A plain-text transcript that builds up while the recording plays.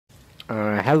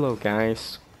Hello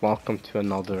guys, welcome to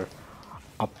another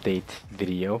update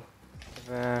video.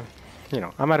 Uh,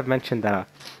 I might have mentioned that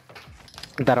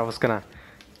I was gonna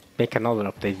make another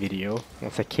update video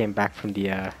once I came back from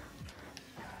the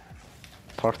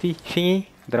party thingy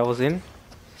that I was in,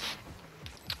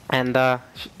 and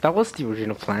that was the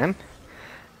original plan.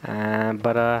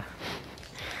 But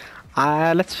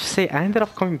let's just say I ended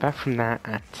up coming back from that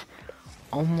at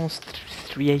almost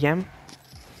 3 a.m.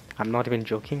 I'm not even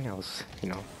joking. I was,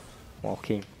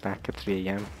 walking back at 3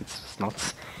 a.m. It's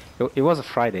nuts. It was a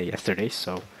Friday yesterday,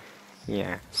 so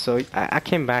yeah. So I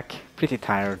came back pretty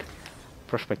tired,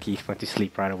 brushed my teeth, went to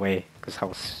sleep right away because I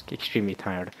was extremely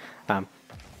tired.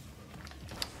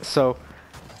 So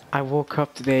I woke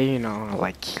up today,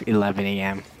 like 11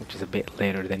 a.m., which is a bit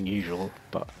later than usual,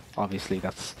 but obviously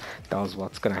that was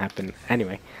what's gonna happen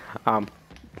anyway.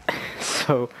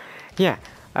 So yeah.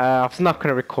 I was not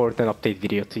gonna record an update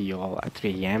video to you all at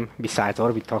 3 a.m. Besides, I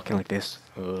would be talking like this.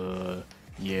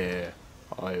 Yeah,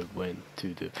 I went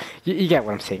to the. You get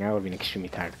what I'm saying. I would have been extremely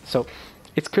tired. So,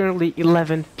 it's currently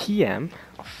 11 p.m.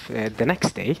 of the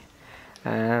next day,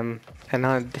 and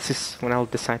this is when I'll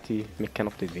decide to make an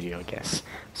update video, I guess.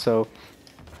 So,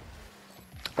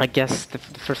 I guess the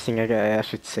first thing I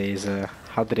should say is,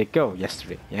 how did it go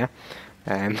yesterday? Yeah.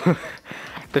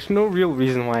 There's no real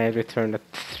reason why I returned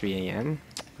at 3 a.m.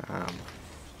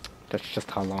 That's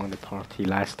just how long the party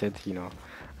lasted,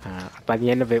 By the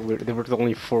end of it, there were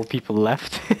only 4 people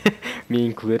left, me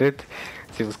included.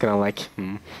 So it was kind of like,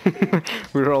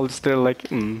 we were all still like,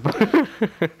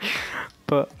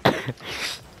 But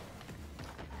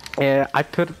I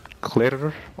put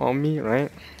glitter on me,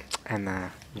 right? And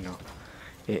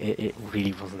it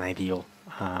really wasn't ideal.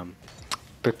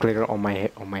 Put glitter on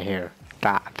my hair.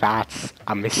 That's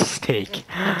a mistake.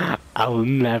 I will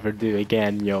never do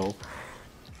again, yo.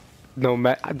 No,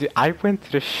 I went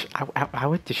to I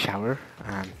went to shower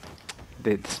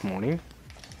this morning,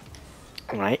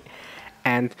 right?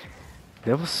 And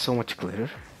there was so much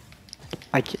glitter.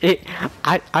 Like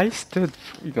I stood,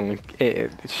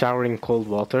 showering cold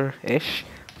water ish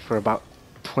for about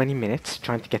 20 minutes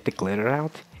trying to get the glitter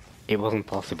out. It wasn't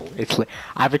possible. It's like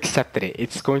I've accepted it.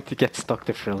 It's going to get stuck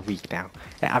there for a week now.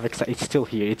 It's still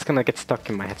here. It's gonna get stuck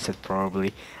in my headset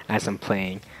probably as I'm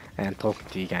playing and talking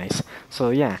to you guys. So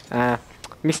yeah,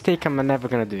 mistake I'm never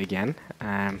gonna do again.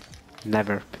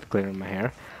 Never put glitter in my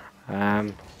hair.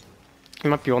 You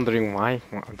might be wondering why.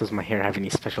 Does my hair have any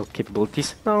special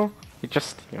capabilities? No, it's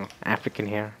just African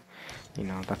hair.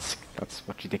 That's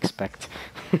what you'd expect.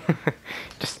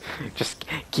 just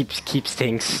keeps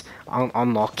things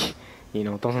on lock.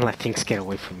 Doesn't let things get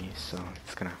away from you. So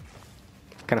it's kind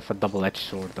of a double-edged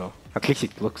sword, though. At least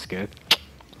it looks good.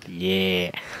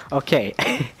 Yeah. Okay.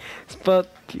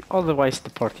 But otherwise, the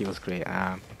party was great.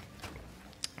 I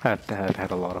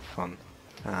had a lot of fun.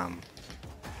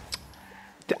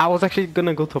 I was actually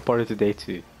gonna go to a party today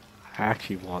too. I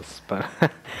actually was, but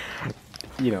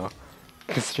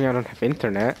considering I don't have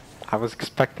internet, I was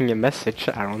expecting a message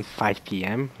around 5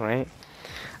 p.m. right?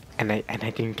 And I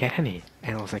didn't get any.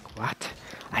 And I was like, what?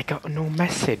 I got no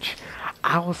message.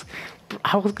 I was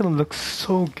gonna look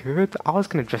so good. I was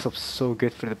gonna dress up so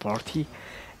good for the party.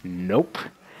 Nope.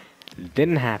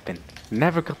 Didn't happen.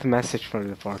 Never got the message from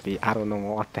the party. I don't know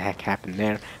what the heck happened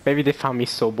there. Maybe they found me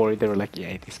so boring. They were like,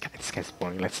 "Yeah, this guy's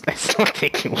boring. Let's not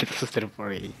take him with us to the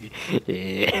party."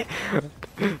 Yeah.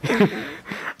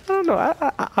 I don't know.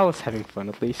 I was having fun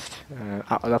at least.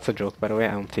 That's a joke, by the way.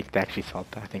 I don't think they actually thought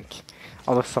that. I think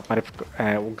all the stuff might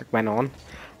have went on,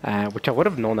 which I would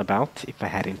have known about if I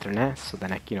had internet. So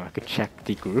then I could check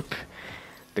the group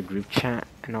chat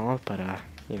and all. But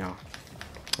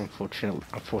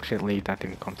Unfortunately, that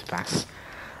didn't come to pass.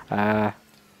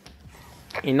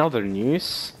 In other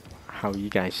news, how are you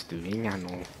guys doing?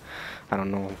 I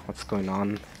don't know what's going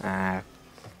on at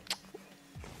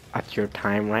your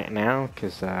time right now,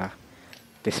 because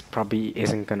this probably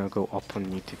isn't gonna go up on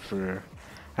YouTube for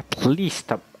at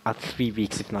least 3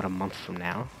 weeks, if not a month from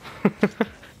now.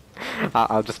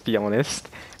 I'll just be honest.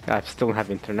 I still don't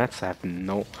have internet, so I have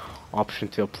no option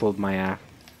to upload my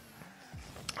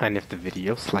any of the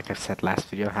videos. Like I said last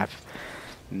video, I have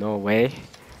no way.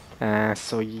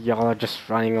 So y'all are just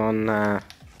running on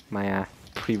my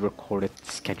pre-recorded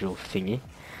schedule thingy.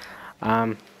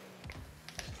 I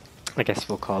guess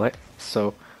we'll call it.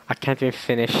 So I can't even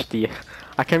finish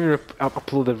I can't even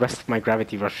upload the rest of my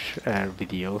Gravity Rush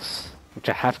videos, which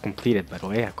I have completed, by the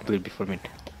way. I completed before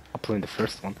uploading the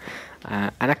first one,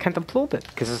 and I can't upload it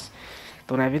because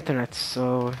don't have internet.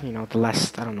 So the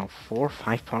last, I don't know, 4 or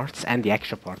 5 parts and the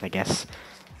extra part, I guess,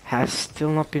 has still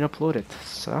not been uploaded.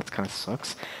 So that kind of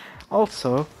sucks.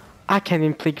 Also, I can't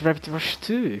even play Gravity Rush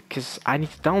 2 because I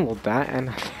need to download that, and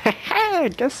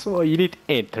guess what? You need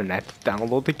internet to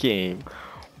download the game.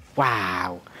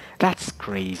 Wow, that's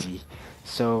crazy.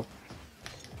 So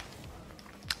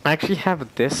I actually have a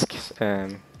disc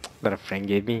that a friend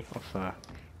gave me of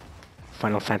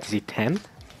Final Fantasy X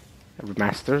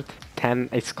remastered. 10,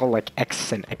 it's called like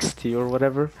X and XT or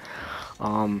whatever.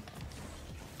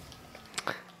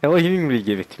 Well, he didn't really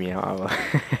give it to me.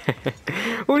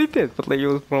 Well, he did, but like it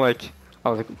was more like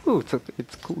I was like, "Ooh, it's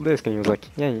a cool disc," and he was like,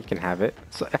 "Yeah, you can have it."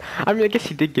 So I mean, I guess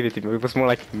he did give it to me. It was more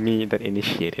like me that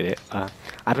initiated it.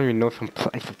 I don't even know if I'm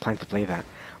planning to play that,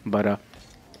 but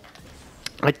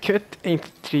I could in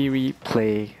theory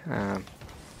play.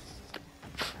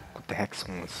 What the heck?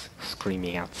 Someone's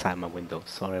screaming outside my window.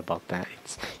 Sorry about that.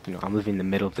 It's I'm living in the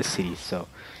middle of the city, so.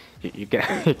 You're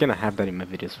gonna have that in my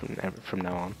videos from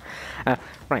now on.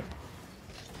 Right.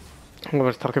 We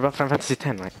were talking about Final Fantasy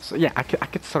X, right? So yeah, I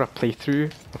could start a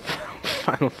playthrough of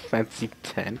Final Fantasy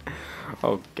X.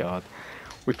 Oh god,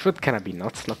 which would kind of be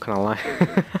nuts, not gonna lie.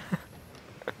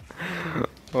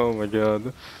 Oh my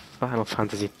god, Final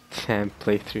Fantasy X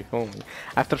playthrough. Oh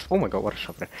my god, what a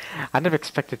shocker! I never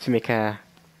expected to make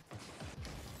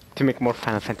more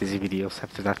Final Fantasy videos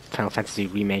after that Final Fantasy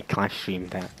remake live stream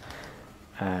that.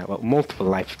 Well, multiple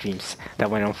live streams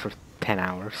that went on for 10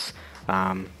 hours.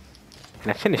 And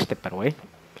I finished it, by the way.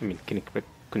 I mean,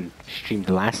 couldn't stream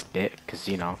the last bit because,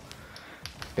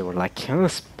 they were like, oh,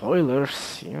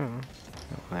 spoilers, I'm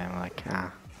like,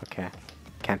 okay,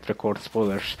 can't record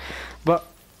spoilers. But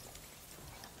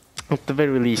at the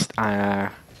very least,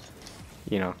 I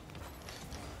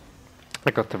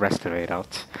got the rest of it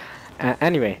out.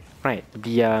 Anyway, right,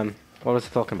 what was I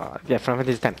talking about? Yeah, Final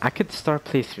Fantasy X. I could start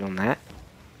playthrough on that.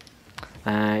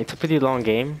 It's a pretty long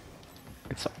game.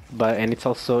 It's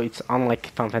unlike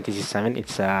Final Fantasy VII.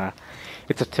 It's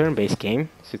a turn-based game,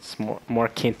 so it's more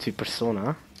akin to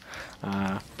Persona.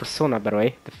 Persona, by the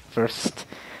way,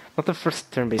 not the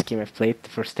first turn-based game I've played, the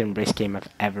first turn-based game I've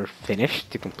ever finished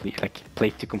to complete, like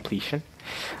played to completion.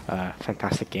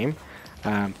 Fantastic game.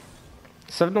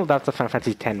 So I've no doubt that Final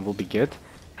Fantasy X will be good.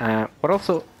 What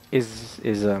also is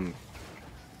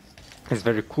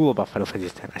very cool about Final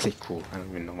Fantasy X. I say cool, I don't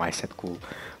even know why I said cool,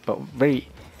 but very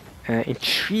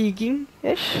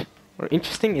intriguing-ish or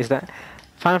interesting is that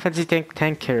Final Fantasy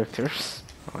X characters,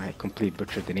 I completely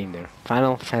butchered the name there,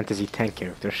 Final Fantasy X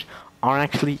characters are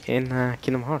actually in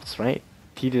Kingdom Hearts, right?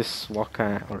 Tidus,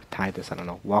 Wakka, or Tidus, I don't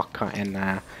know, Wakka and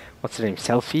what's their name,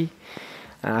 Selphie?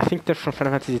 I think they're from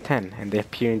Final Fantasy X and they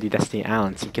appear in the Destiny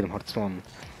Islands in Kingdom Hearts 1.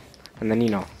 And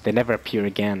then, they never appear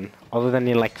again, other than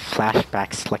in, like,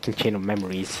 flashbacks, like in Chain of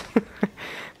Memories.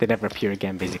 They never appear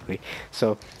again, basically.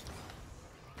 So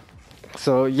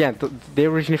yeah, they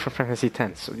originally from Final Fantasy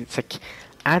X, so it's like,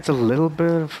 adds a little bit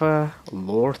of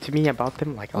lore to me about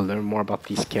them, like, I'll learn more about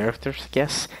these characters, I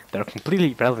guess. They're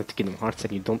completely relevant to Kingdom Hearts,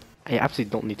 and I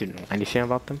absolutely don't need to know anything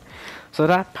about them. So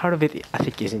that part of it, I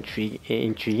think, is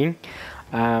intriguing.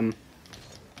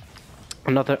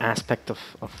 Another aspect of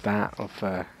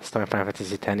starting Final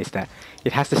Fantasy X is that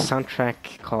it has this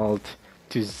soundtrack called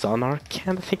To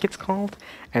Zonarkand, I think it's called,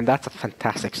 and that's a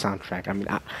fantastic soundtrack. I mean,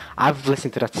 I've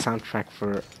listened to that soundtrack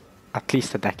for at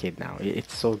least a decade now.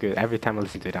 It's so good. Every time I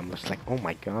listen to it, I'm just like, oh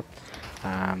my god.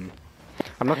 I'm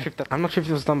not sure if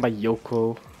it was done by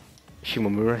Yoko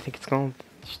Shimomura, I think it's called.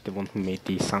 She's the one who made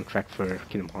the soundtrack for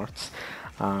Kingdom Hearts.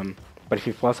 But if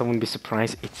it was, I wouldn't be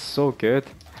surprised. It's so good.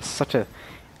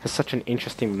 Has such an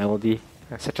interesting melody,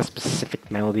 such a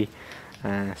specific melody,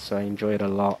 so I enjoy it a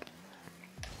lot.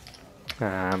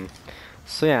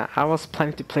 So yeah, I was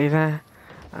planning to play that.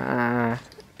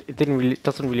 It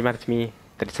doesn't really matter to me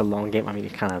that it's a long game. I mean,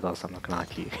 it kind of does. I'm not gonna lie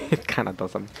to you. It kind of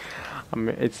does.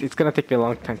 It's gonna take me a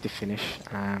long time to finish.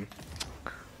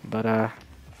 But I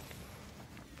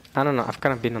don't know. I've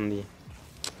kind of been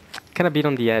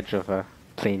on the edge of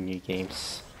playing new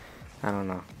games. I don't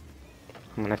know.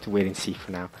 I'm gonna have to wait and see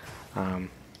for now.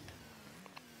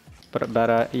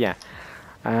 But yeah.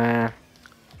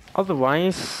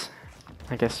 Otherwise,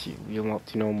 I guess you'll want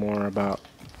to know more about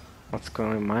what's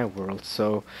going on in my world.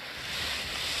 So,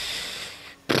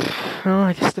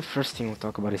 I guess the first thing we'll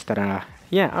talk about is that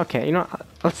yeah, okay.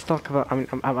 Let's talk about. I mean,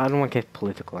 I don't want to get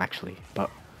political actually, but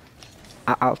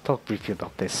I'll talk briefly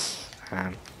about this.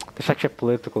 There's actually a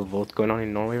political vote going on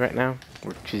in Norway right now.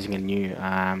 We're choosing a new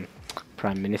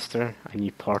prime minister, a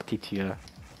new party to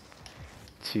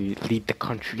lead the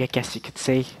country, I guess you could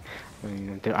say. I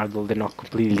mean, although they're not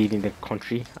completely leading the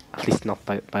country, at least not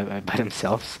by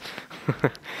themselves.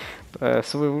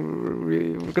 So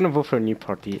we're gonna vote for a new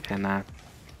party, and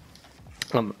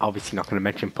I'm obviously not gonna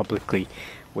mention publicly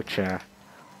which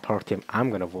party I'm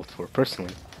gonna vote for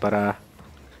personally. But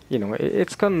you know,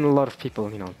 it's gotten a lot of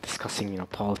people, you know, discussing, you know,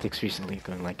 politics recently,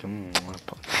 going like,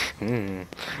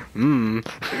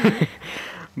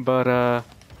 but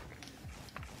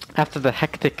after the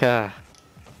hectic,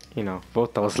 you know,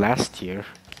 vote that was last year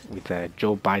with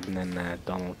Joe Biden and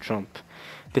Donald Trump,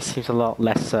 this seems a lot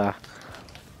less, I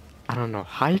don't know,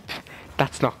 hype.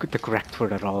 That's not the correct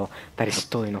word at all. That is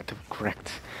totally not the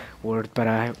correct word, but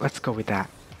let's go with that.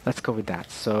 Let's go with that.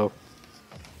 So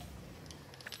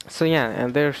yeah,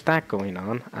 and there's that going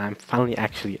on. I'm finally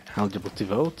actually eligible to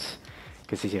vote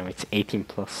because, you know, it's 18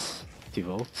 plus to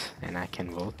vote, and I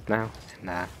can vote now,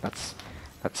 and that's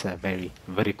very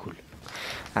cool.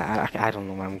 I don't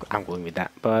know where I'm going with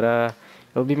that, but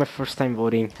it'll be my first time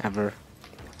voting ever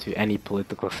to any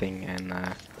political thing, and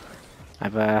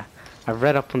I've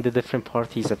read up on the different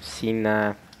parties. I've seen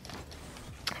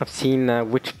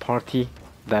which party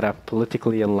that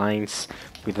politically aligns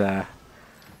with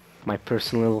my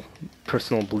personal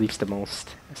beliefs the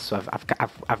most. So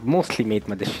I've mostly made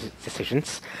my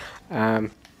decisions. The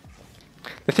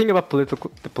thing about the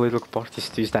political parties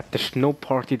too is that there's no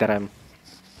party that I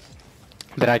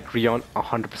agree on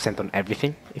 100% on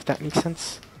everything, if that makes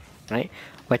sense, right?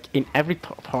 Like in every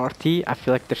party, I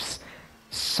feel like there's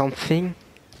something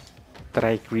that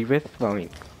I agree with. Well, I mean,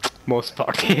 most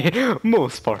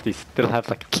parties they'll have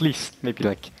like at least maybe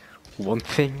like one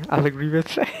thing I'll agree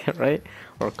with, right?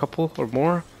 Or a couple or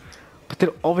more, but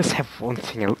they'll always have one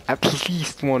thing, at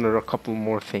least one or a couple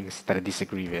more things that I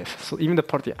disagree with. So even the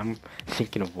party I'm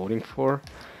thinking of voting for,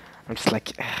 I'm just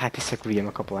like, I disagree on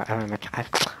a couple. I'm like,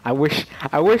 I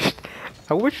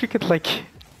wish we could like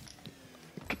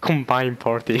combine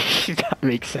parties, if that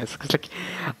makes sense. Cause like,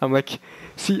 I'm like,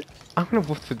 see, I'm gonna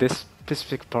vote for this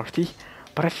specific party,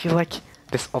 but I feel like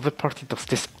this other party does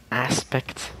this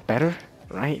aspect better,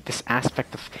 right? This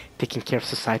aspect of taking care of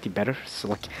society better. So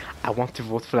like, I want to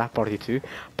vote for that party too,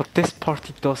 but this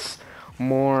party does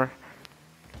more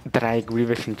that I agree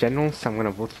with in general, so I'm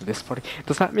gonna vote for this party.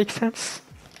 Does that make sense?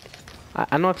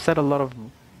 I know I've said a lot of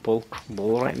bull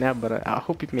right now, but I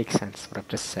hope it makes sense what I've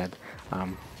just said.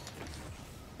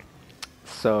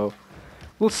 So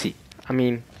we'll see. I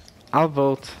mean, I'll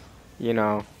vote. You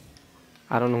know,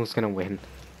 I don't know who's gonna win.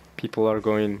 People are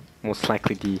going, most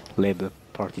likely the Labour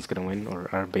Party's gonna win, or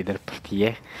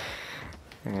Arbeiderpartiet,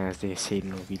 as they say in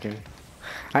Norwegian.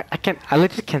 I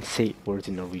literally can't say words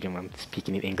in Norwegian when I'm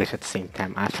speaking in English at the same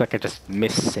time. I feel like I just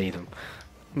mispronounce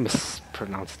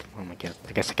them. Oh my god,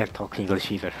 I guess I can't talk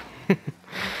English either.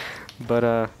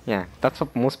 But yeah, that's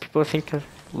what most people think are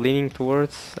leaning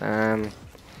towards.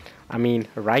 I mean,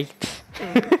 right?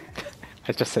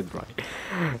 I just said right.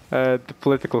 The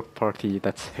political party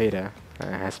that's Høyre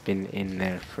has been in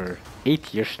there for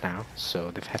 8 years now,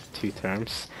 so they've had 2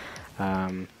 terms.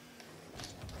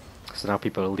 So now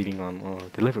people are leaning on, oh,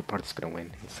 the Labour Party's gonna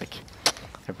win. It's like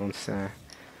everyone's.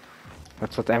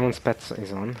 That's what everyone's bet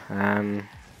is on.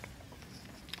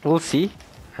 We'll see.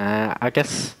 I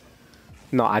guess.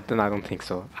 No, I don't think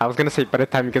so. I was gonna say by the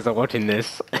time you guys are watching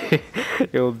this,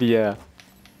 it'll be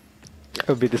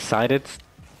decided,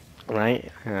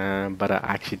 right? But I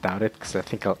actually doubt it because I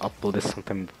think I'll upload this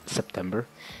sometime in September.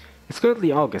 It's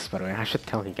currently August, by the way. I should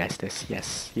tell you guys this.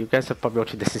 Yes, you guys are probably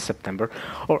watching this in September,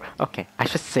 or okay, I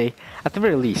should say at the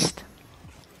very least,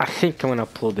 I think I'm gonna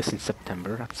upload this in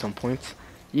September at some point.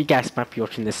 You guys might be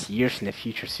watching this years in the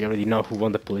future, so you already know who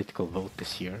won the political vote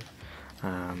this year.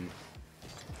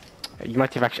 You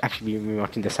might have actually been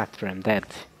watching this after I'm dead.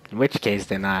 In which case,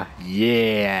 then,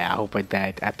 yeah, I hope I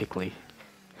died epically.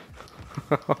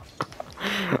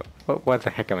 What the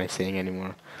heck am I saying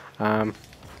anymore?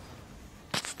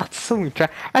 That's so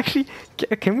interesting. Actually,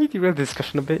 can we derail the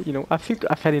discussion a bit? You know, I think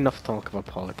I've had enough talk about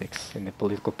politics and the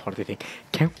political party thing.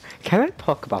 Can I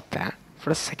talk about that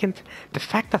for a second? The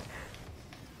fact that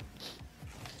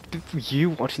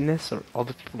you watching this or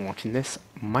other people watching this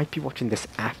might be watching this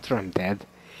after I'm dead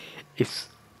is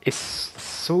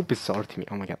so bizarre to me.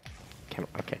 Oh my god.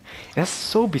 Okay. That's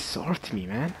so bizarre to me,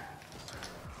 man.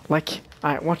 Like,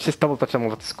 I watch this double touch, I'm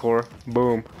about to score.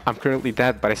 Boom. I'm currently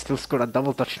dead, but I still scored a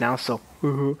double touch now, so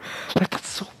like, that's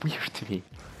so weird to me.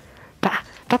 That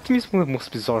to me is one of the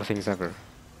most bizarre things ever.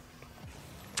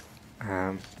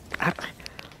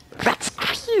 That's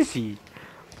crazy.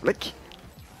 Like,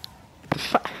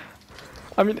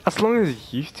 I mean, as long as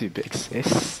YouTube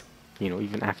exists, you know,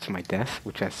 even after my death,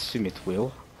 which I assume it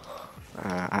will.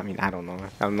 I mean, I don't know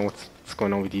what's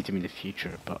going on with YouTube in the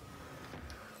future, but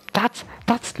that's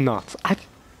nuts.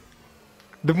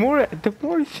 The more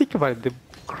I think about it, the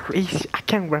crazy. I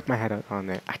can't wrap my head around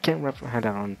it. I can't wrap my head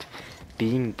around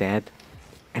being dead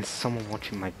and someone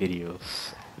watching my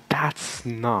videos. That's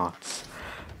nuts.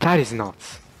 That is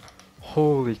nuts.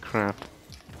 Holy crap.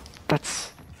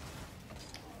 That's...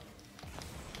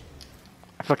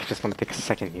 I feel like I just want to take a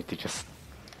second here to just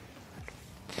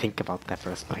think about that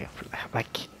for a second.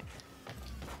 Like,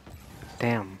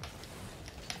 damn.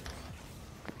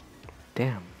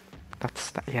 Damn.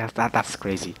 That's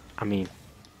crazy. I mean,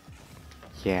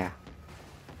 yeah.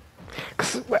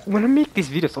 Because when I make these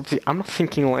videos, obviously, I'm not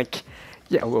thinking like,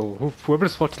 yeah, well,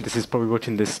 whoever's watching this is probably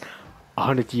watching this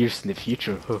 100 years in the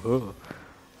future.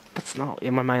 That's not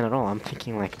in my mind at all. I'm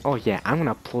thinking like, oh yeah, I'm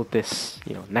gonna upload this,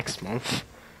 you know, next month.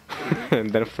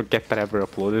 And then forget that I ever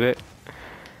uploaded it.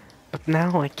 But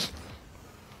now, like,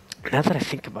 now that I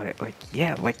think about it, like,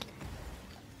 yeah, like,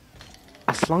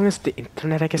 as long as the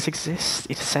internet, I guess, exists,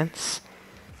 in a sense,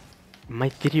 my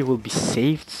video will be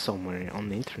saved somewhere on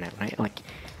the internet, right? Like,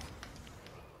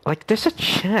 there's a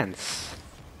chance.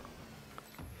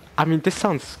 I mean, this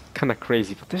sounds kind of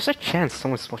crazy, but there's a chance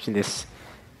someone's watching this,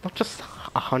 not just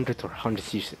 100 or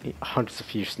hundreds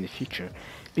of years in the future,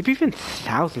 maybe even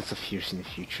thousands of years in the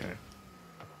future.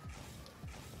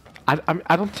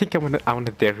 I don't think I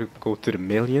wanna dare to go to the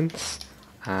millions.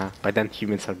 By then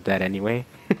humans are dead anyway.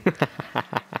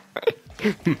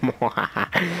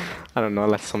 I don't know,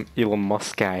 like some Elon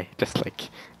Musk guy, just like,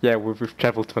 yeah, we've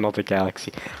traveled to another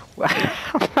galaxy.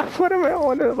 What am I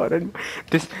on about?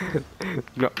 This,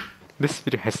 no, this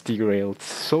video has derailed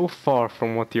so far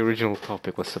from what the original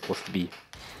topic was supposed to be.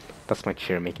 That's my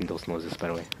chair making those noises, by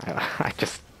the way. I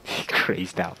just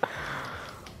crazed out.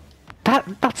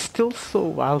 That's still so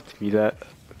wild to me that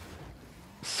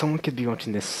someone could be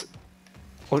watching this,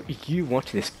 or you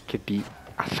watching this could be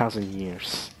 1,000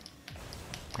 years,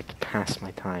 like, past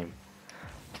my time.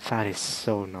 That is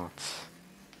so nuts.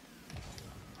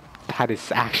 That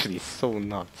is actually so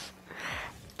nuts.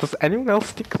 Does anyone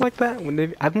else think like that when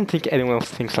they? I don't think anyone else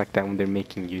thinks like that when they're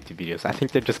making YouTube videos. I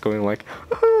think they're just going like,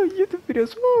 oh, YouTube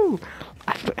videos, woo!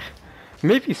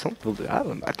 Maybe some people do. I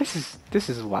don't know. This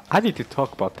is what I need to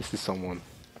talk about this to someone.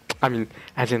 I mean,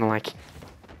 as in like,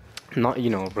 not,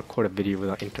 you know, record a video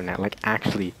without internet. Like,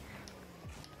 actually,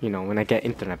 you know, when I get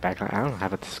internet back, I don't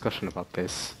have a discussion about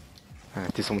this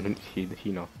to someone who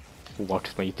you know, who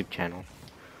watches my YouTube channel,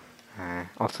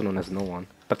 also known as no one,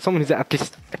 but someone who's at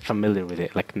least familiar with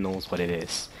it, like knows what it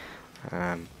is,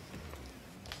 and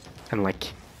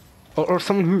like, or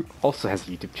someone who also has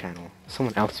a YouTube channel,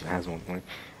 someone else who has one. Like,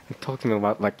 I'm talking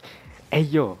about like, hey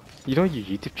yo, you know your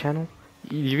YouTube channel?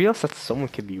 You realize that someone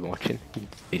could be watching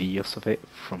videos of it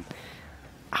from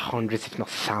hundreds, if not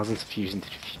thousands of years into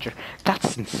the future.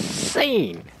 That's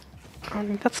insane. I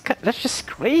mean, that's just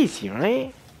crazy,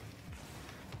 right?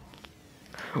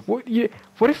 What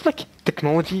if like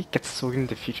technology gets so good in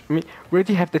the future? I mean, we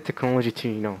already have the technology to,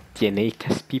 you know, DNA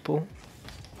test people,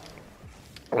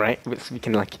 right? So we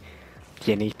can like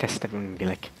DNA test everyone and be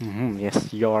like,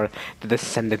 yes, you're the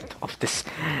descendant of this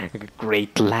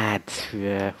great lad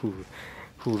who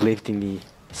lived in the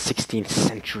 16th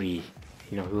century.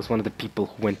 You know, he was one of the people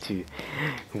who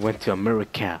went to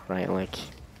America, right? Like,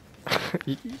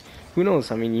 who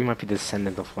knows? I mean, you might be the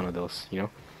descendant of one of those, you know?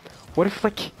 What if,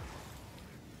 like,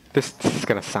 this is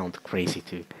gonna sound crazy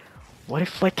too. What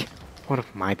if, like, one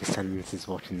of my descendants is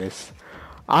watching this?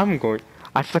 I feel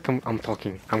like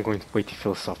I'm going way too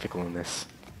philosophical in this.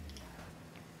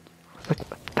 Like,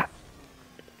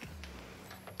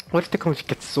 what if technology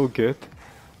gets so good,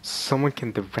 someone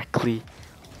can directly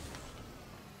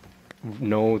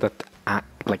know that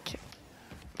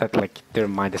they're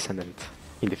my descendant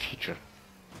in the future.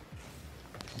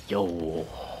 Yo,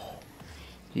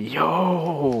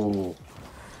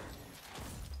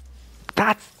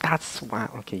 that's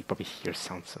wild. Okay, you probably hear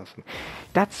sounds of me.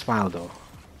 That's wild though.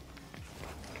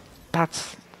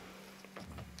 That's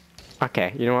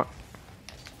okay. You know what?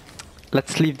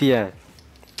 Let's leave the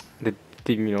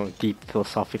you know, deep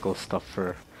philosophical stuff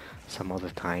for some other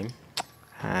time.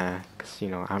 Because you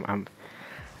know, I'm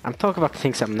talking about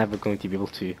things I'm never going to be able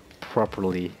to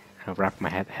properly wrap my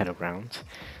head around.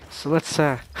 So let's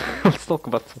let's talk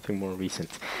about something more recent.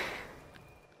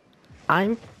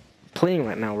 I'm playing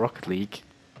right now Rocket League.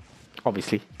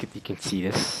 Obviously, you can see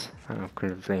this. I'm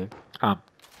currently playing.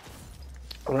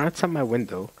 Right outside my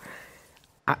window.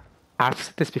 I've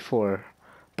said this before,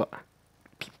 but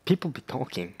people be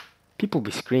talking, people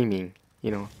be screaming.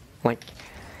 You know, like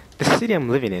the city I'm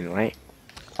living in, right?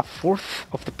 A fourth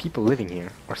of the people living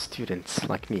here are students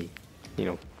like me, you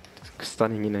know,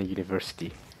 studying in a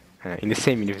university, in the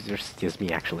same university as me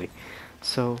actually.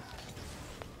 So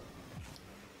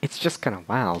it's just kind of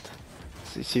wild.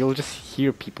 So you'll just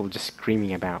hear people just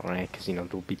screaming about, right? Because, you know,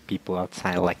 there'll be people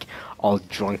outside like all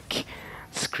drunk,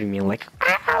 screaming like,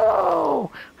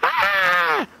 "Ow!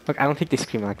 Look, I don't think they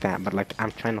scream like that, but like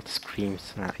I'm trying not to scream,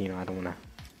 so that, you know, I don't wanna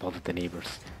bother the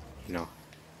neighbors, you know,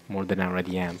 more than I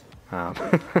already am.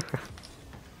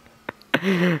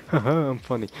 I'm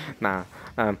funny. Nah.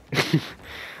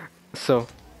 So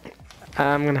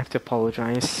I'm gonna have to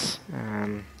apologize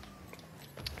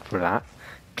for that.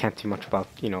 Can't do much about,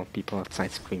 you know, people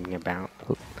outside screaming about.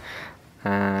 What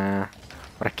I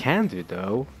can do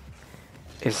though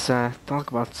is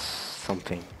talk about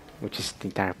something, which is the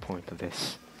entire point of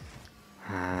this.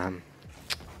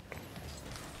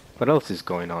 What else is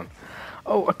going on?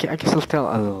 Oh, okay. I guess I'll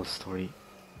tell a little story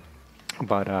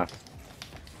about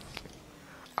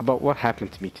what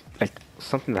happened to me, like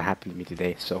something that happened to me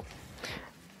today. So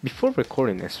before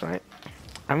recording this, right,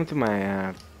 I went to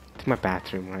my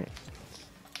bathroom, right?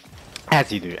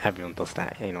 As you do, everyone does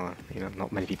that. You know,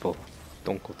 not many people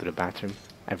don't go to the bathroom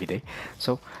every day.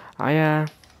 So I,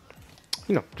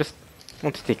 you know, just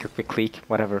want to take a quick leak,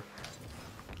 whatever.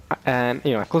 And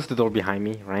you know, I closed the door behind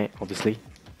me, right? Obviously,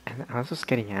 and I was just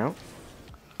getting out.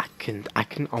 I couldn't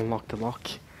unlock the lock.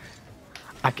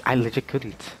 I legit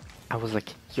couldn't. I was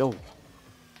like, yo.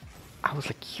 I was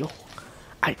like, yo.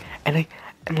 And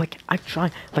like I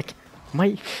tried, like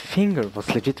my finger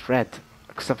was legit red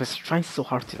because I was trying so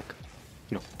hard to, like,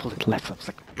 you know, pull it left. I was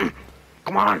like,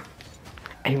 come on,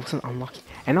 and it wasn't unlocking,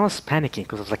 and I was panicking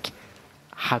because I was like,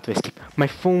 how to escape? My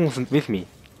phone wasn't with me.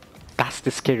 That's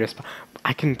the scariest part.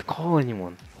 I couldn't call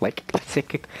anyone. Like, let's say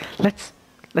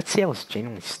I was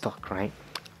genuinely stuck, right?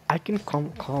 I can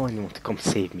call anyone to come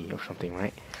save me or something,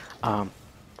 right?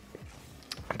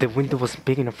 The window wasn't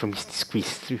big enough for me to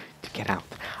squeeze through to get out.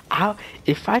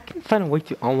 If I can find a way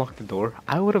to unlock the door,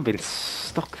 I would have been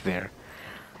stuck there.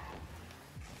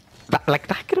 That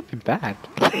could have been bad.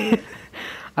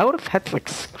 I would have had to like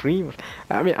scream.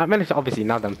 I mean, I managed to, obviously,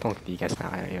 now that I'm talking to you guys now,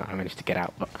 I managed to get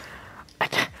out. But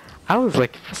I was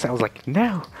like, first I was like,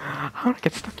 no, I want to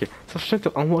get stuck here. So I was trying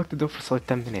to unlock the door for solid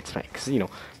 10 minutes, right? Because, you know,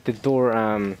 the door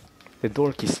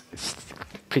key is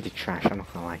pretty trash. I'm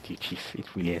not gonna lie to you, Chief.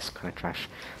 It really is kind of trash.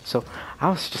 So I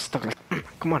was just stuck, like,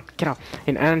 come on, get out.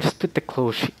 And I just put the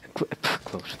clothes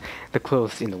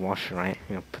in the washer, right?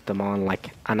 You know, put them on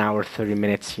like an hour, 30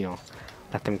 minutes. You know,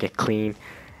 let them get clean.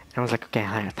 And I was like, okay,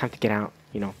 time to get out.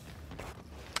 You know,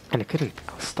 and I couldn't.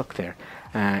 I was stuck there.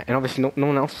 And obviously, no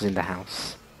one else was in the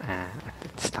house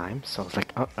at this time. So I was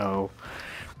like, oh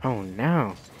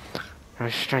no. I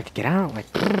was just trying to get out,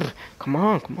 like, come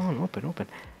on, open.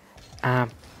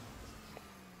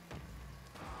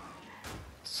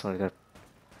 Sorry, there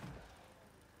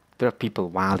are people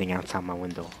wilding outside my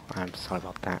window. I'm sorry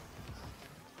about that.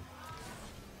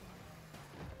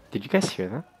 Did you guys hear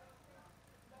that?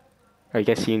 Are you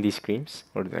guys hearing these screams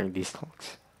or these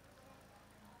talks?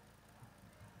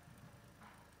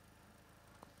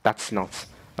 That's nuts.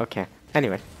 Okay.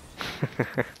 Anyway,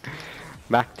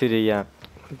 back to the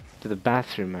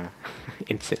bathroom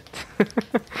incident.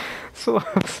 So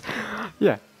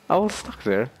yeah, I was stuck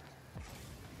there.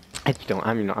 And you know,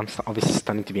 I'm obviously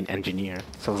studying to be an engineer.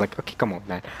 So I was like, okay, come on,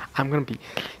 man. I'm gonna be,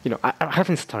 you know, I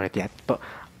haven't started yet, but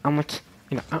I'm like,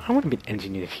 you know, I want to be an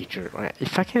engineer in the future, right?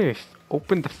 If I can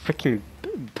open the freaking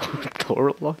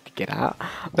door lock to get out,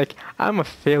 like, I'm a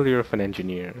failure of an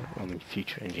engineer, I mean,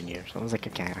 future engineer. So I was like,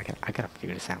 okay, I gotta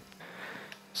figure this out.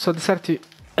 So I decided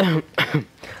to,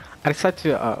 I decided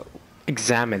to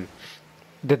examine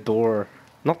the door,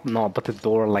 not knob, but the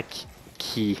door like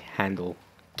key handle,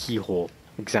 keyhole.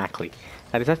 Exactly.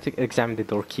 I decided to examine the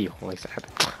door keyhole.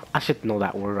 I should know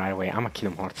that word right away. I'm a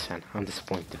Kingdom Hearts fan. I'm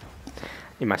disappointed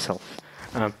in myself.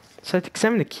 So I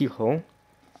examined the keyhole.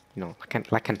 You know,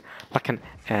 like an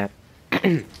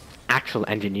actual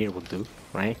engineer would do,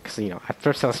 right? Because, you know, at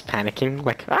first I was panicking,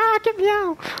 like, get me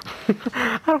out!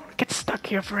 I don't want to get stuck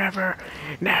here forever.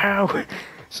 No.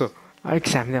 So I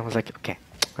examined it. I was like, okay,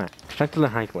 all right. Try to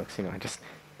learn how it works. You know, I just,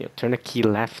 you know, turn the key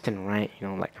left and right. You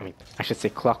know, like, I mean, I should say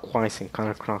clockwise and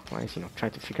counterclockwise. You know, try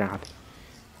to figure out.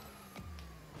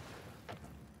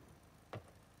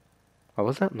 What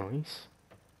was that noise?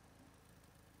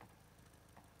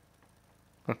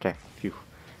 Okay, phew.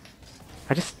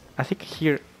 I think I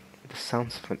hear the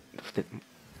sounds of the.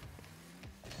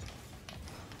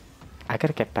 I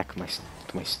gotta get back to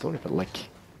my story, but like,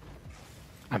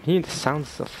 I'm hearing the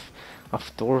sounds of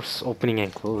doors opening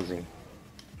and closing,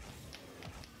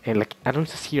 and like I don't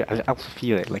just hear it, I also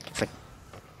feel it. Like it's like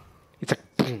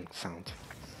boom sound.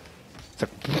 It's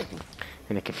like boom,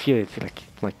 and I can feel it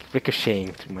like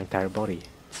ricocheting through my entire body.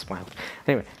 It's wild.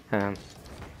 Anyway, I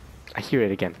hear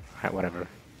it again. Alright, whatever.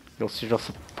 You're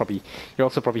also probably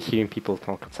hearing people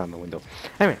talk outside my window.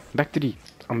 Anyway, back to the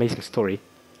amazing story.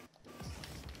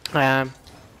 So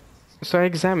I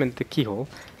examined the keyhole,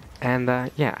 And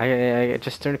yeah, I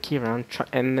just turn the key around,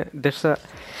 and there's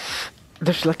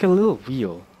like a little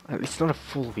wheel. It's not a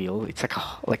full wheel. It's like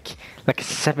like a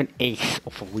 7/8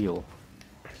 of a wheel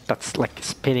that's like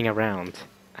spinning around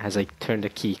as I turn the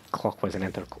key clockwise and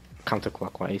enter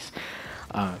counterclockwise.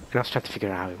 And I was trying to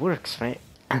figure out how it works, right?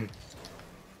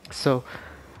 So,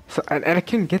 and I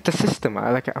couldn't get the system.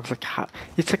 I was like, how?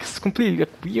 It's like a completely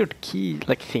like weird key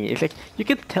like thing. It's like you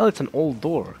can tell it's an old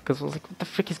door because I was like, what the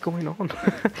frick is going on?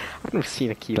 I've never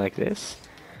seen a key like this.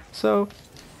 So,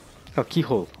 a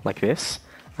keyhole like this.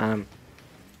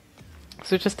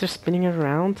 So just they're spinning it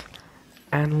around,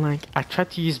 and like I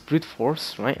tried to use brute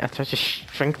force, right? I tried to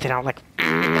shrink it out like,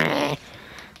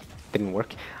 didn't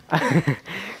work.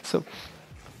 So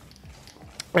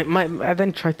I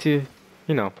then tried to,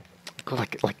 you know, go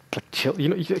like chill. You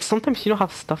know, sometimes you know how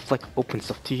stuff like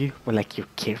opens up to you when like you're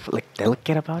careful, like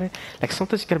delicate about it. Like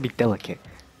sometimes you gotta be delicate.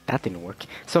 That didn't work.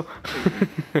 So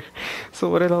so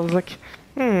what I was like,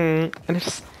 and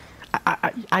it's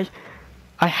I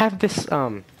have this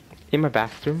in my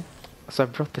bathroom. So I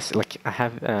brought this like I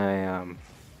have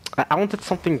I wanted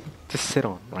something to sit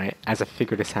on, right? As I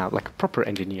figured this out, like a proper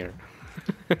engineer.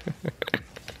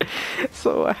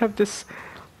 So I have this,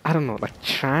 I don't know, like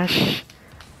trash,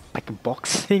 like a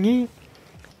box thingy,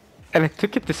 and I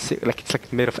took it to sit, like it's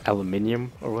like made of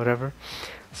aluminium or whatever.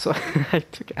 So I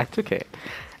took it,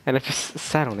 and I just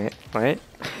sat on it, right?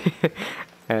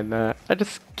 And I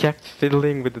just kept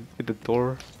fiddling with the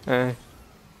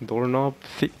doorknob,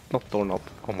 not doorknob.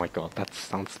 Oh my god, that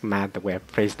sounds mad the way I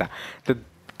phrased that. The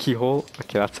keyhole.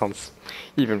 Okay, that sounds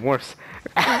even worse.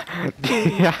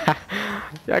 Yeah,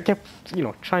 I kept, you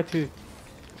know, trying to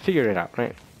figure it out,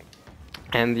 right?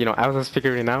 And you know, as I was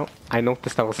figuring it out, I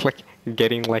noticed I was like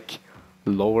getting like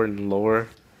lower and lower.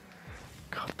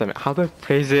 God damn it! How do I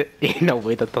phrase it in a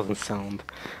way that doesn't sound?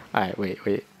 Alright,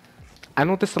 wait. I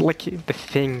noticed that like the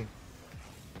thing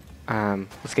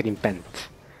was getting bent.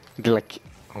 Like,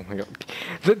 oh my god,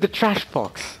 the trash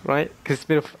box, right? Because it's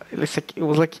made of. It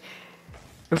was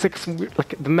like some weird,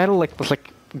 like the metal like was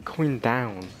like going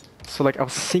down. So like I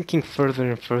was sinking further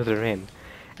and further in.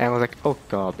 And I was like, oh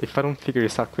god, if I don't figure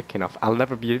this out quick enough, I'll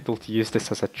never be able to use this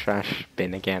as a trash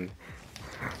bin again.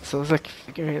 So I was like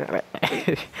figuring it out.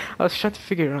 I was trying to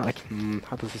figure out like,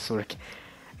 how does this work?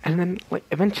 And then like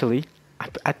eventually,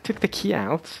 I took the key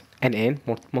out and in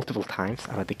multiple times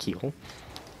out of the keyhole.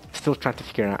 Still trying to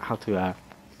figure out how to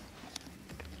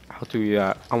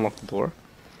unlock the door.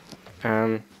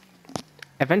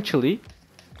 Eventually,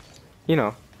 you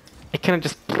know, it kind of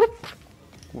just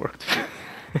worked.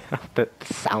 The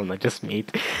sound I just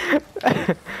made.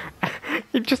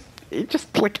 it just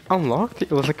like unlocked. It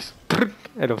was like,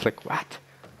 and I was like, what?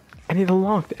 And it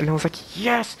unlocked, and I was like,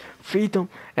 yes, freedom.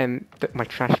 And my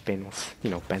trash bin was, you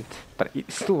know, bent, but it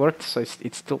still worked. So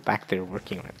it's still back there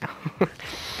working right now.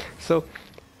 So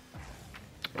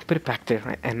I put it back there,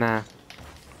 right? And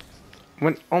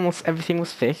when almost everything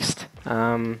was fixed, what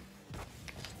am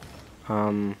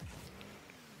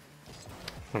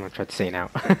I trying to say now?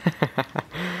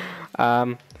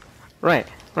 Right.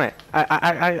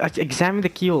 I examined the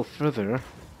keyhole further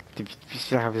to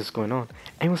see how this is going on,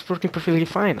 and it was working perfectly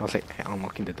fine. I was like, hey,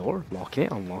 unlocking the door, unlocking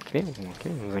it. I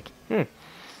was like,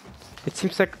 it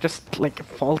seems like just like a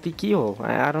faulty keyhole.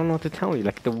 I don't know what to tell you.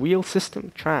 Like the wheel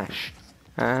system, trash.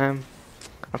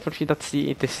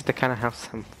 Unfortunately, this is the kind of house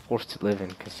I'm forced to live in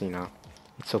because, you know,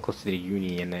 it's so close to the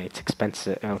uni and it's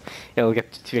expensive. It'll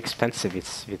get too expensive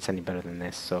if it's any better than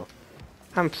this. So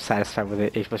I'm satisfied with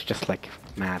it. It was just like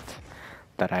mad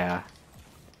that I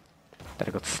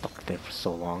got stuck there for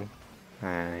so long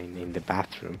in the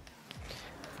bathroom.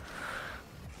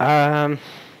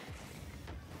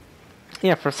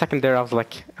 Yeah, for a second there, I was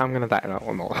like, I'm gonna die.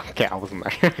 Oh no, okay, I wasn't.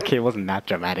 Okay, it wasn't that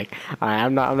dramatic.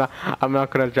 I'm not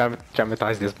gonna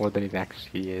dramatize this more than it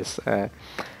actually is.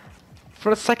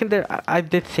 For a second there, I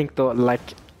did think though,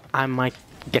 like, I might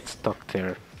get stuck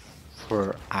there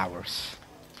for hours.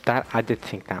 That I did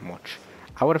think that much.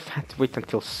 I would have had to wait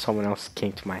until someone else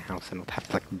came to my house and would have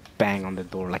to like bang on the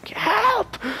door, like,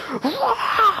 help!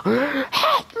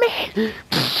 Help me!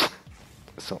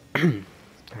 So,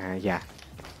 yeah.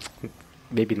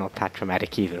 Maybe not that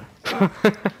dramatic either.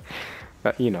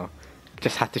 But, you know,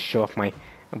 just had to show off my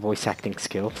voice acting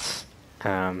skills.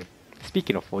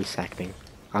 Speaking of voice acting,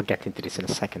 I'll get into this in a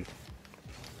second.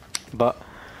 But,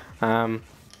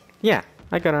 yeah,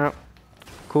 I got out.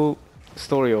 Cool.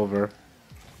 Story over.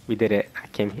 We did it. I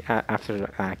came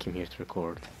after I came here to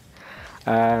record.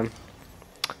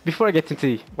 Before I get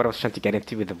into what I was trying to get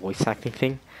into with the voice acting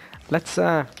thing, let's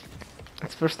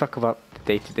first talk about the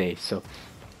day-to-day. So,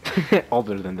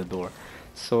 other than the door.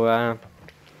 So,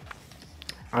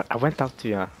 I went out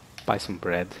to buy some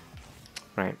bread,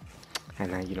 right?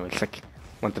 And you know, it's like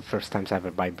one of the first times I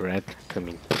ever buy bread. I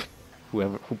mean,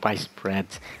 whoever who buys bread,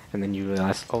 and then you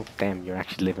realize, oh damn, you're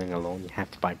actually living alone. You have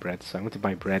to buy bread. So I went to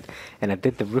buy bread, and I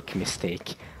did the rookie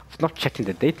mistake of not checking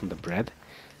the date on the bread.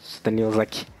 So then it was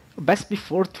like best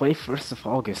before 21st of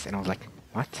August, and I was like,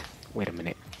 what? Wait a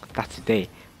minute, that's today.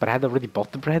 But I had already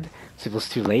bought the bread, so it was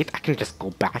too late. I can just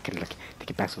go back and like take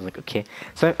it back. So I was like, okay.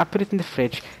 So I put it in the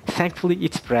fridge. Thankfully,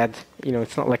 it's bread. You know,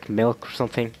 it's not like milk or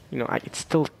something. You know, it's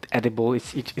still edible.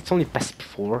 It's only best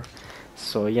before.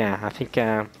 So yeah, I think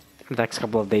the next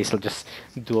couple of days I'll just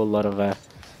do a lot of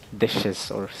dishes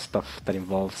or stuff that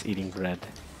involves eating bread,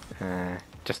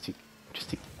 just to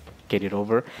get it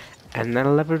over. And then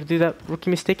I'll never do that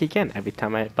rookie mistake again. Every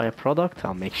time I buy a product,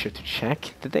 I'll make sure to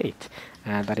check the date.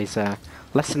 And that is a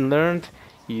lesson learned.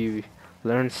 You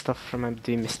learn stuff from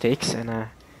doing mistakes, and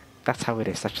that's how it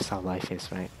is. That's just how life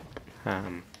is, right?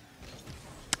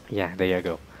 Yeah, there you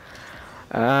go.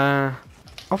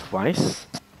 Otherwise,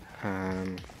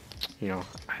 you know,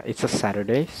 it's a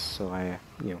Saturday, so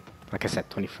you know, like I said,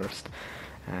 21st.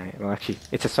 Well, actually,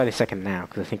 it's a 22nd now,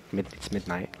 because I think it's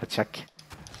midnight. Let's check.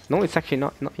 No, it's actually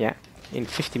not yet. In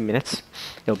 15 minutes,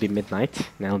 it'll be midnight,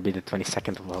 and it'll be the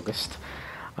 22nd of August.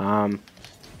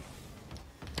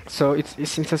 So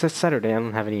since it's a Saturday, I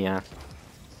don't have any,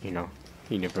 you know,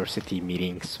 university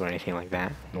meetings or anything like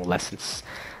that. No lessons.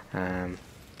 I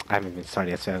haven't been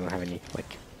started yet, so I don't have any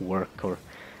like work or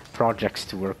projects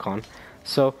to work on.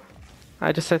 So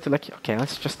I decided to like, okay,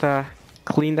 let's just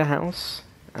clean the house.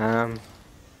 I'm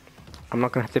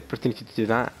not gonna have the opportunity to do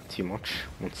that too much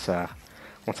once I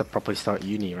properly start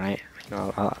uni, right? You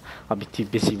know, I'll be too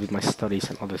busy with my studies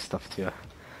and other stuff to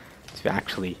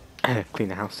actually clean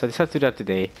the house. So I decided to do that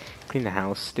today. Clean the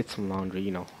house, did some laundry,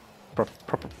 you know,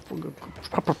 proper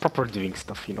doing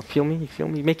stuff. You know, feel me? You feel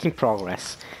me? Making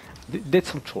progress. Did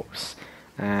some chores.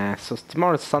 So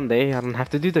tomorrow's Sunday, I don't have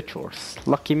to do the chores.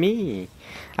 Lucky me.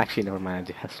 Actually, never mind.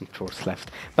 I do have some chores left,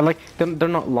 but like they're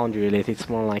not laundry related. It's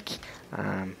more like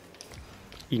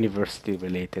university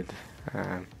related.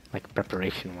 Like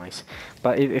preparation wise,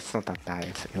 but it's not that bad.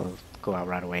 It'll go out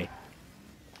right away.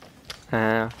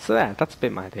 So yeah, that's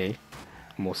been my day,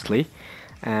 mostly.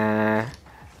 But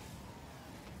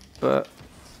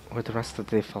where the rest of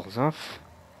the day falls off,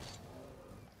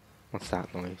 what's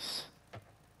that noise? I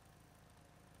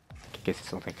guess it's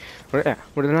something. Where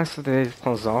the rest of the day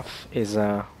falls off is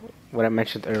what I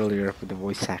mentioned earlier with the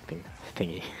voice acting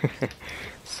thingy.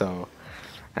 So,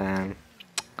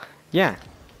 yeah.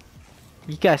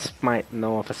 You guys might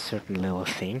know of a certain little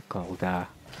thing called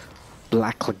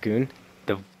Black Lagoon.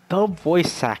 The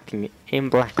voice acting in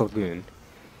Black Lagoon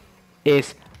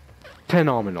is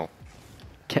phenomenal.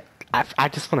 I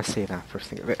just want to say that first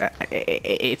thing.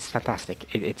 It's fantastic.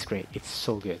 It's great. It's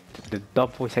so good. The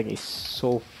dub voice acting is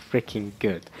so freaking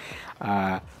good.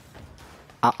 I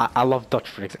love Dutch,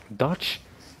 for example. Dutch,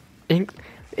 in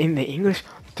the English,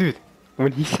 dude.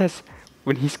 When he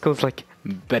goes like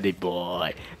Betty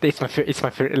boy, it's my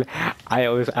favorite. I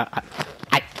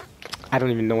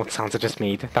don't even know what sounds I just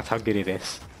made. That's how good it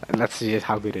is. That's just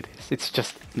how good it is. It's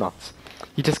just nuts.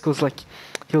 He just goes like,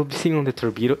 he'll be sitting on the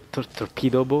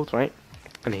torpedo boat, right?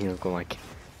 And he'll go like,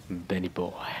 Benny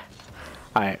boy.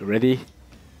 Alright, ready?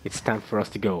 It's time for us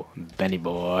to go, Benny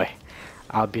boy.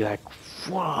 I'll be like,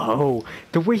 whoa!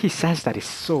 The way he says that is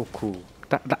so cool.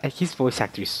 His voice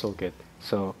actor is so good.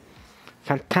 So,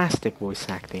 fantastic voice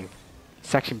acting.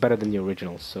 It's actually better than the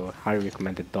original, so I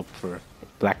recommend the dub for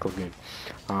Black Lagoon.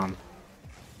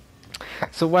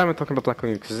 So why am I talking about Black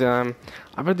Lagoon? Because I've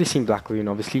already seen Black Lagoon,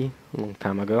 obviously, a long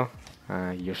time ago,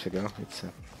 years ago. It's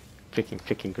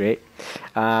freaking great.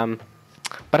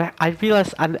 But I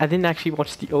realized I didn't actually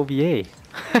watch the OVA,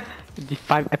 the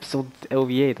 5-episode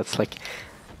OVA. That's like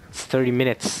it's 30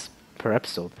 minutes per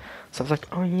episode. So I was like,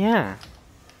 oh yeah,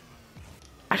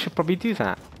 I should probably do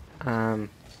that.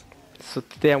 So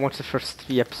today I watched the first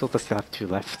 3 episodes. I still have 2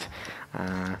 left,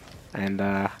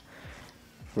 and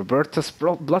Roberta's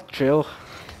blood trail.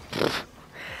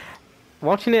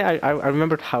 Watching it, I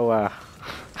remembered how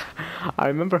I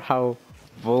remember how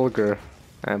vulgar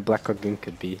Black Lagoon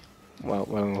could be. Well,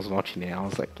 when I was watching it,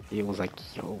 it was like,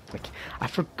 yo, like I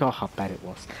forgot how bad it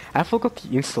was. I forgot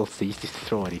the insults they used to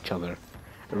throw at each other.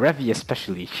 Revy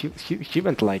especially, she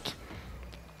went like,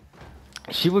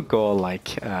 she would go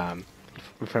like, if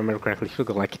I remember correctly, she would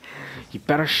go like, you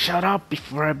better shut up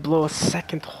before I blow a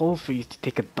second hole for you to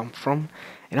take a dump from.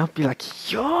 And I'll be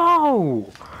like,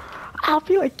 yo! I'll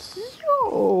be like,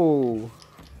 yo!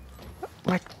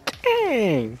 Like,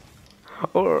 dang!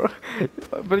 Or,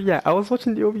 but yeah, I was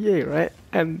watching the OVA, right?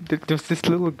 And there was this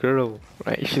little girl,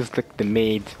 right? She was like the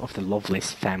maid of the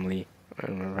Lovelace family,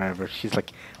 or whatever. She's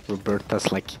like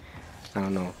Roberta's, like, I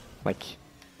don't know, like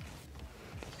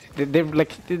they're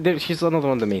like she's another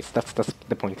one of the maids. That's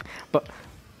the point. But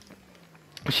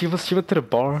she went to the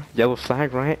bar, Yellow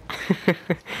Flag, right?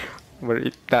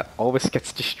 Where that always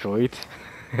gets destroyed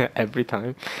every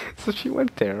time. So she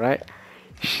went there, right?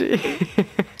 She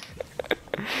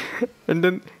and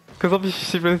then because obviously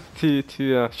she's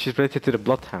related to the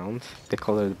Bloodhound. They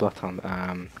call her the Bloodhound.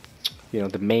 You know,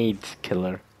 the maid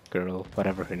killer girl,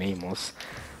 whatever her name was.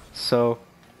 So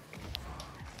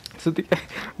the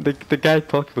the guy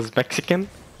talking was Mexican,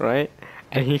 right?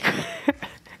 And he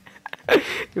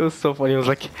it was so funny. It was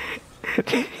like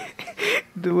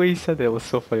the way he said it was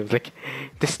so funny. It was like,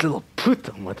 this little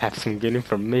puto might have some good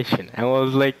information. And I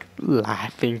was like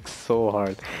laughing so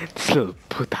hard. This little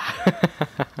puta.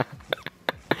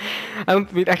 I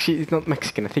don't mean, actually it's not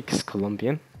Mexican. I think it's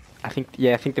Colombian. I think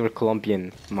they were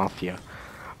Colombian mafia.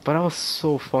 But that was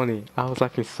so funny. I was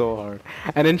laughing so hard.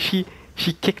 And then she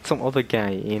kicked some other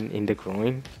guy in the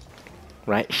groin.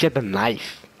 Right? She had the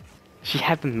knife. She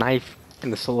had the knife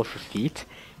in the sole of her feet.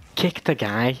 Kicked the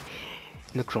guy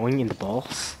in the groin, in the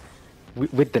balls,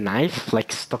 with the knife,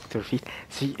 like stuck to her feet.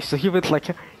 So he was like,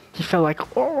 he felt like,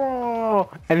 oh,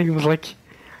 and he was like,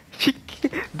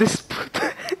 this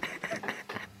puta,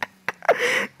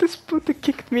 this puta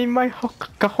kicked me in my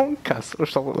cajoncas or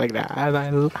something like that,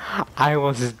 and I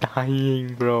was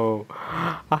dying, bro.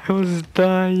 I was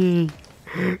dying.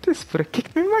 This puta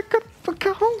kicked me in my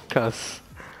cajoncas.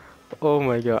 Oh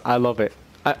my god, I love it.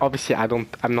 Obviously, I'm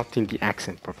not doing the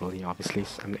accent properly. Obviously,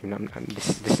 so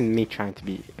this isn't me trying to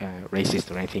be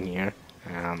racist or anything here.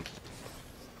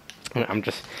 I'm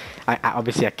just,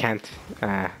 obviously I can't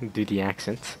do the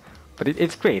accent, but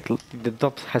it's great. The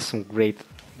dub has does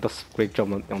a great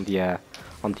job on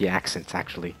the accents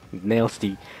actually. It nails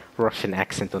the Russian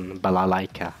accent on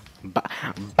Balalaika.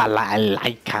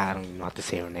 Balalaika. I don't even know how to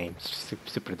say her name. It's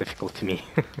super difficult to me.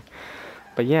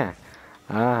 But yeah.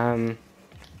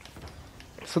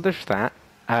 So there's that.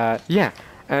 Yeah,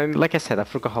 and like I said, I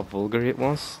forgot how vulgar it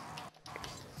was.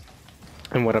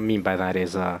 And what I mean by that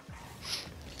is,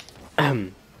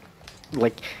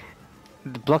 like,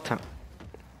 the Bloodhound.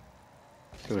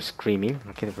 They were screaming.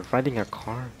 Okay, they were riding a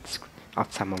car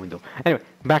outside my window. Anyway,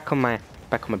 back on my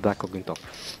Black Lagoon top.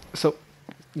 So,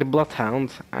 the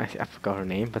Bloodhound, I forgot her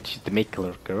name, but she's the maid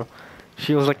killer girl.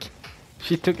 She was like,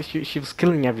 she was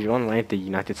killing everyone, right? The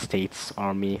United States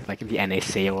Army, like the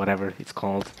NSA or whatever it's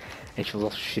called, and she was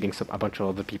also shooting a bunch of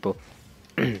other people.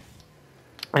 And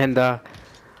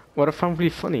what I found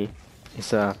really funny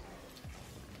is you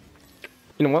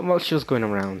know, while she was going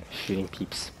around shooting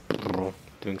peeps,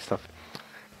 doing stuff,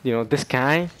 you know, this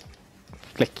guy,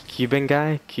 like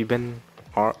Cuban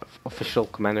official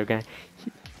commander guy,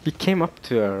 he came up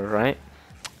to her, right?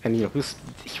 And you know,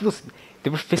 they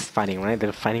were fist fighting, right? They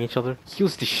were fighting each other. He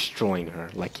was destroying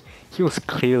her. Like, he was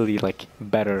clearly like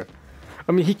better.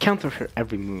 I mean, he countered her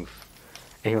every move,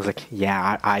 and he was like,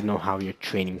 "Yeah, I know how your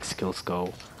training skills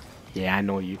go. Yeah, I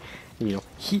know you." You know,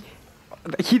 he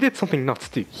did something nuts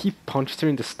too. He punched her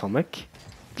in the stomach,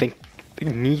 then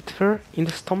kneed her in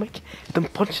the stomach, then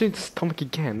punched her in the stomach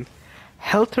again,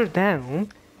 held her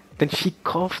down, then she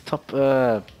coughed up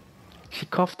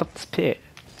spit,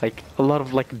 like a lot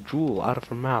of like drool out of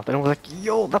her mouth, and I was like,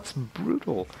 yo, that's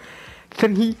brutal.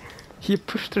 Then he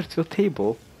pushed her to a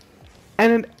table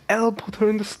and then elbowed her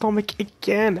in the stomach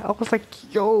again. I was like,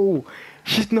 yo,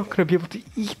 she's not gonna be able to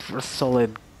eat for a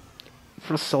solid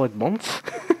month.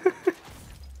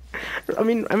 I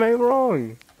mean, am I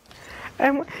wrong?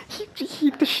 And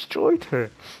he destroyed her.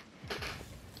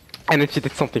 And then she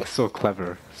did something so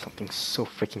clever, something so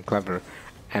freaking clever,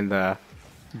 and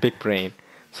big brain.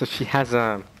 So she has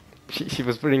she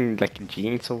was wearing like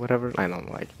jeans or whatever. I don't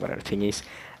know, like whatever thing is,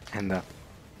 and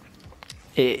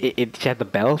she had the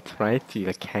belt, right? To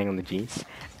like hang on the jeans.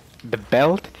 The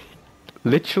belt,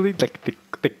 literally like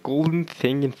the golden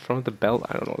thing in front of the belt.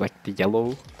 I don't know, like the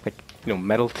yellow, like, you know,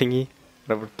 metal thingy,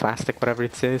 whatever, plastic, whatever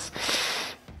it says.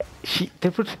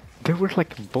 There were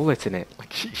like bullets in it.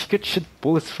 Like she could shoot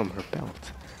bullets from her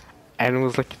belt. And it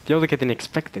was like, the other guy didn't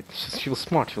expect it. She was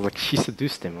smart. She was like, she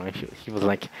seduced him, right? He was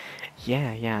like,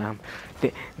 yeah,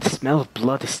 the smell of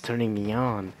blood is turning me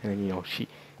on. And then, you know, she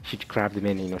grabbed him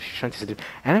in, you know, she's trying to seduce.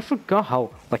 And I forgot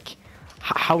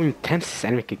how intense this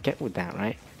anime could get with that,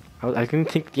 right? I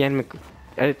didn't think the anime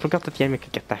I forgot that the anime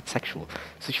could get that sexual.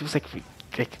 So she was like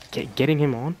getting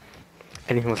him on.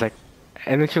 And he was like,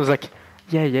 and then she was like,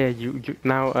 yeah, you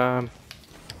now,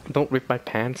 don't rip my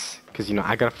pants. Because, you know,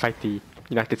 I gotta fight the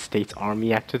United States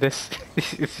Army after this.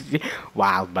 This is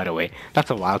wild, by the way.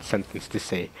 That's a wild sentence to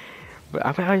say. But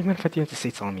I'm gonna fight the United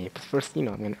States Army. But first, you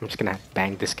know, I'm just gonna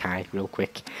bang this guy real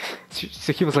quick.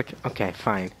 So he was like, okay,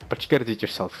 fine, but you gotta do it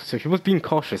yourself. So he was being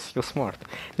cautious. He was smart.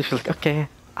 And she was like, okay,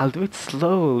 I'll do it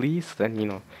slowly. So then, you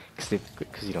know,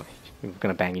 because you know, we're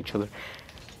gonna bang each other.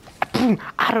 Boom!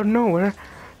 Out of nowhere,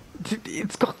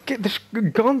 it's got there's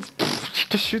guns. She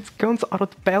just shoots guns out of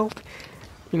the belt.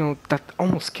 You know, that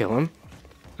almost kill him.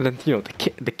 And then, you know,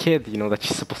 the kid, you know, that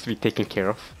she's supposed to be taking care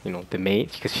of, you know, the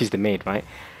maid, because she's the maid, right?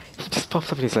 He just pops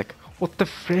up and he's like, what the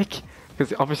frick?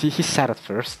 Because obviously he's sad at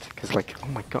first, because like, oh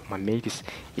my god, my maid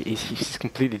she's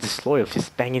completely disloyal. She's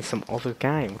banging some other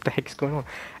guy. What the heck is going on?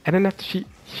 And then after she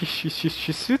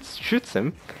shoots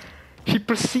him, she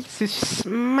proceeds to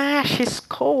smash his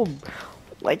skull.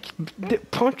 Like,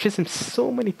 punches him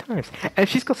so many times. And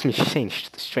she's got some insane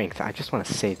strength, I just want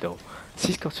to say though.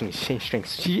 She's got some insane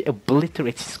strength. She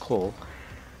obliterates his skull.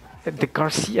 The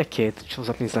Garcia kid shows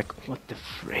up and he's like, what the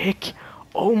frick?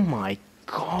 Oh my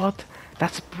god,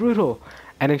 that's brutal.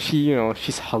 And then she, you know,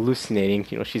 she's hallucinating.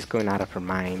 You know, she's going out of her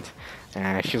mind.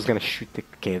 She was gonna shoot the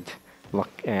kid,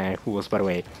 who was, by the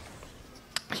way,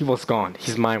 he was gone.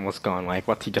 His mind was gone. Like,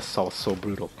 what he just saw was so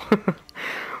brutal.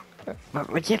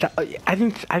 But, like, yeah,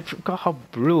 I forgot how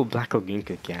brutal Black Lagoon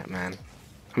could get, man.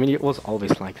 I mean, it was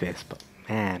always like this, but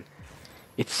man,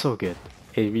 it's so good.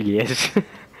 It really is.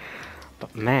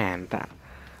 But man,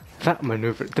 that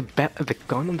maneuver, the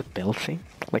gun on the belt thing,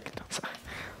 like, that's,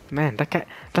 man, that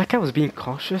guy was being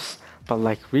cautious, but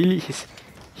like, really, his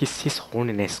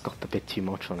horniness got a bit too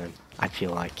much on him. I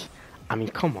feel like. I mean,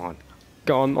 come on,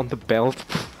 gun on the belt.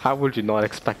 How would you not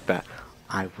expect that?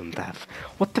 I wouldn't have.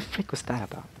 What the frick was that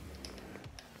about?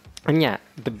 And yeah,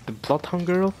 the Bloodhound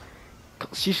girl,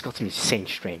 she's got some insane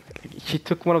strength. She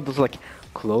took one of those like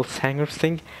clothes hangers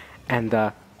thing, and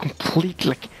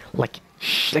completely like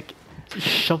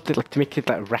shoved it like to make it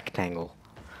like a rectangle.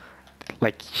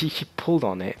 Like she pulled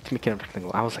on it to make it a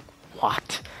rectangle. I was like,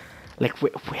 what? Like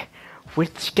where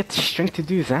did she get the strength to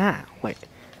do that? Like,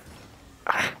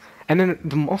 and then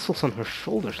the muscles on her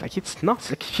shoulders, like it's nuts.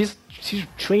 Like she's a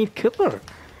trained killer.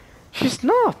 She's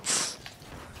nuts.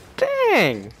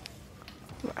 Dang.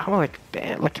 I'm like,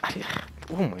 damn, like,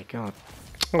 oh my god.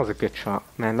 That was a good shot.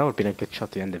 Man, that would have been a good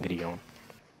shot to end the video on.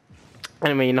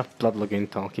 Anyway, enough Blood Lagoon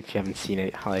talk. If you haven't seen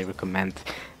it, highly recommend.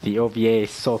 The OVA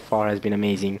so far has been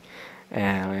amazing.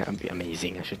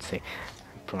 Amazing, I should say.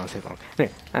 I pronounce it wrong.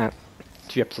 Anyway,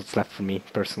 2 episodes left for me,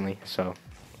 personally, so...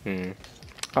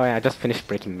 Oh yeah, I just finished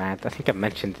Breaking Bad. I think I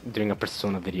mentioned during a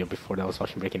Persona video before that I was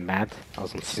watching Breaking Bad. I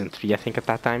was on season 3, I think, at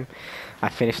that time. I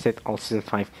finished it, all season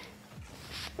 5.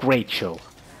 Great show.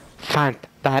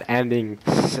 That ending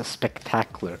is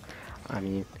spectacular. I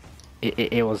mean,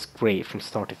 it was great from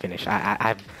start to finish.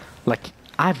 I've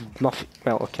nothing.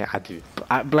 Well, okay, I do, but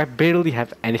I barely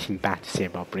have anything bad to say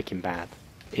about Breaking Bad.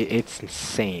 It's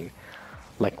insane.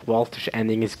 Like, Walter's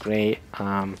ending is great.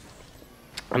 I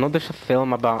know there's a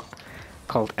film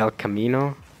called El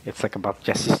Camino. It's like about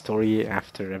Jesse's story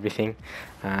after everything.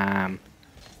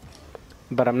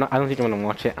 But I don't think I'm gonna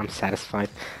watch it. I'm satisfied.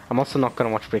 I'm also not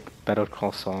gonna watch Better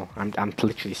Call Saul. I'm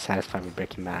literally satisfied with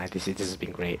Breaking Bad. This has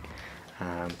been great.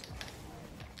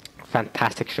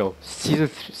 Fantastic show. Well,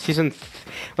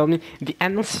 I mean, the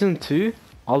end of season 2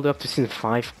 all the way up to season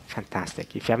 5.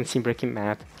 Fantastic. If you haven't seen Breaking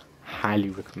Bad, highly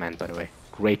recommend. By the way,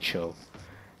 great show.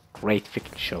 Great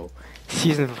freaking show.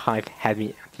 Season 5 had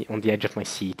me on the edge of my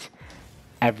seat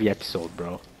every episode,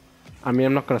 bro. I mean,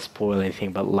 I'm not gonna spoil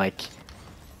anything, but like,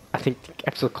 I think the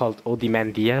episode called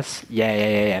Ozymandias.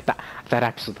 Yeah. That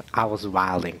episode, I was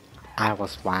wilding.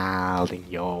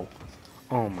 Yo.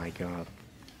 Oh my god.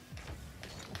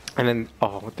 And then,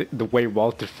 the way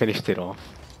Walter finished it off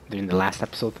during the last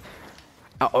episode.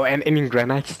 Oh, and in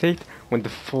Granite State, when the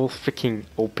full freaking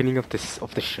opening of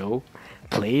the show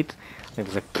played, it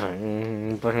was like,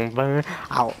 bang, bang, bang.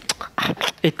 Ow.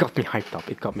 It got me hyped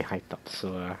up.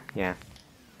 So yeah.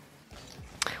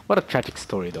 What a tragic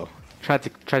story, though.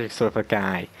 Tragic story of a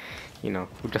guy, you know,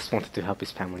 who just wanted to help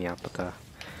his family out, but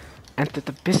entered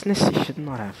the business he should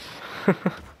not have.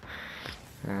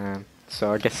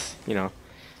 So I guess, you know,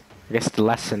 the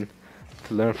lesson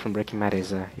to learn from Breaking Bad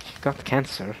is, if you've got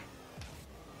cancer,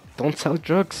 don't sell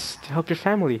drugs to help your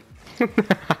family. I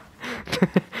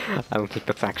don't think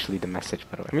that's actually the message,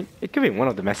 by the way. I mean, it could be one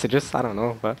of the messages, I don't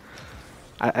know, but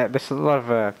there's a lot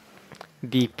of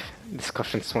deep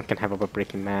discussions one can have about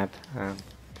Breaking Bad.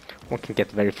 One can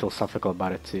get very philosophical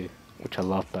about it too, which I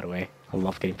love, by the way. I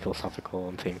love getting philosophical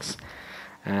on things.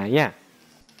 Yeah.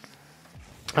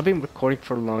 I've been recording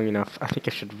for long enough. I think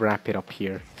I should wrap it up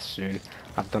here soon.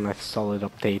 I've done a solid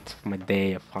update of my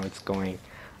day, of how it's going.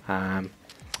 I'm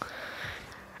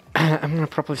gonna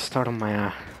probably start on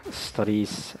my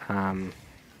studies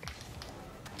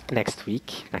next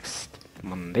week, next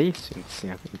Monday, so it's,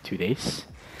 in 2 days.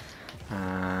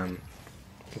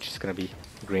 Which is gonna be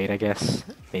great, I guess.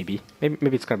 Maybe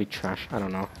it's gonna be trash. I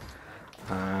don't know.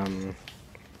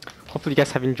 Hopefully you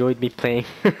guys have enjoyed me playing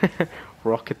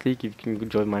Rocket League. You can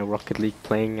enjoy my Rocket League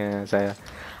playing as I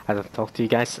talk to you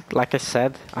guys. Like I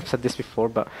said, I've said this before,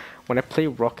 but when I play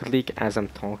Rocket League as I'm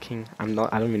talking, I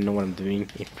don't even know what I'm doing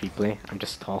in free play. I'm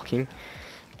just talking.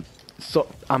 So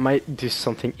I might do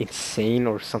something insane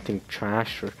or something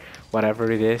trash or whatever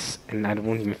it is, and I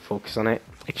won't even focus on it.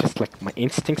 It's just like my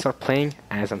instincts are playing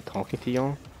as I'm talking to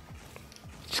y'all.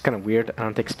 It's kind of weird. I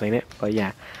don't explain it, but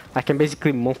yeah, I can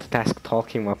basically multitask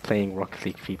talking while playing Rocket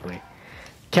League free play.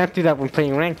 Can't do that when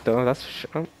playing ranked though. That's for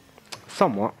sure.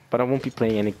 Somewhat, but I won't be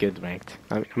playing any good ranked.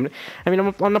 I'm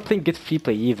not playing good free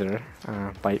play either.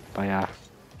 By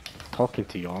talking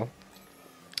to y'all.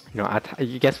 You know,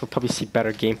 you guys will probably see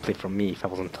better gameplay from me if I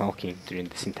wasn't talking during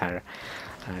this entire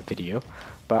video.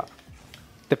 But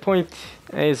the point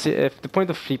is, if the point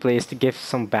of free play is to give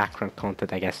some background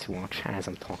content, I guess, to watch as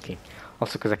I'm talking.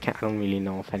 Also, because I don't really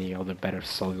know of any other better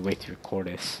solid way to record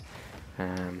this.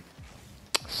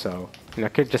 So you know, I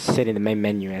could just sit in the main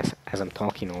menu as I'm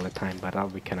talking all the time, but that'll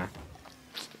be kind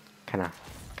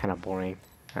of boring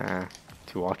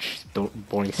to watch.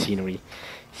 Boring scenery.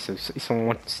 So if someone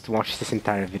wants to watch this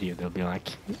entire video, they'll be like,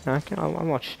 okay, I'll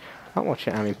watch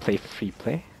it. I mean, play free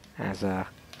play as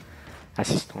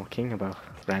he's talking about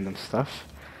random stuff.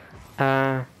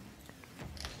 Yeah.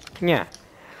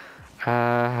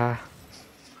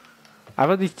 I've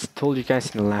already told you guys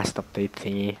in the last update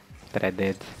thingy that I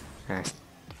did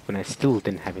when I still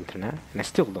didn't have internet, and I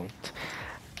still don't,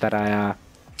 that I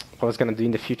what I was gonna do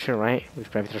in the future, right? With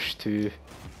Gravity Rush 2.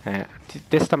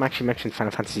 This time I actually mentioned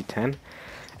Final Fantasy X.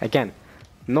 Again,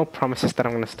 no promises that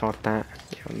I'm gonna start that.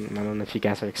 You know, I don't know if you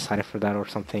guys are excited for that or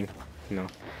something. You know,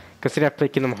 consider I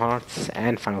played Kingdom Hearts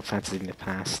and Final Fantasy in the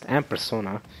past, and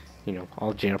Persona. You know,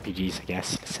 all JRPGs, I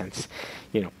guess, in a sense.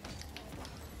 You know,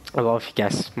 a lot of you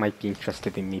guys might be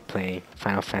interested in me playing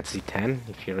Final Fantasy X.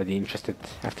 If you're already interested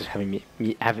after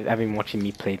having watching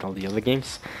me play all the other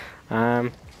games,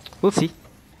 we'll see.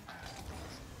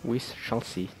 We shall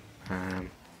see.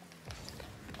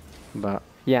 But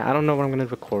yeah, I don't know what I'm gonna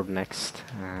record next.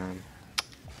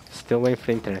 Still waiting for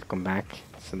the internet to come back,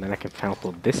 so then I can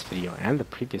upload this video and the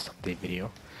previous update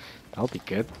video. That'll be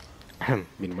good.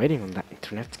 Been waiting on that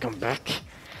internet to come back.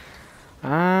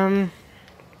 I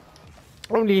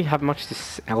don't really have much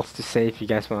else to say. If you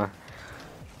guys wanna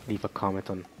leave a comment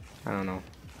on, I don't know,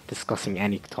 discussing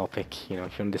any topic, you know,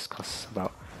 if you wanna discuss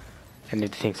about any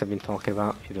of the things I've been talking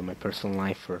about, either my personal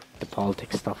life or the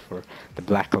politics stuff or the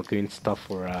Black Lagoon stuff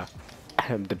or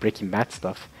the Breaking Bad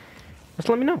stuff, just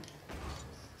let me know.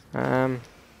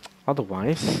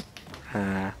 Otherwise,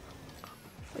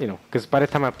 you know, because by the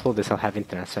time I upload this I'll have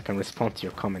internet so I can respond to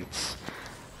your comments.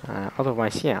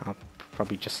 Otherwise, yeah, I'll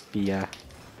probably just be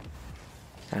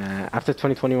after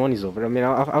 2021 is over. I mean,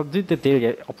 I'll do the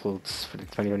daily uploads for the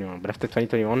 2021, but after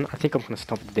 2021 I think I'm gonna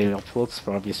stop the daily uploads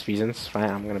for obvious reasons, right?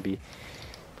 I'm gonna be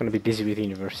busy with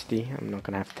university. I'm not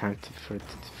gonna have time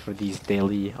for these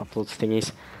daily uploads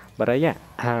thingies. But yeah,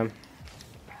 I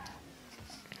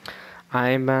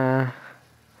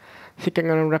think I'm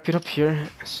gonna wrap it up here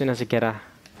as soon as I get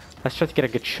let's try to get a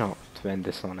good shot to end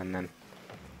this on, and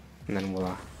then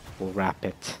we'll wrap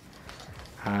it.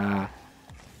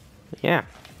 Yeah.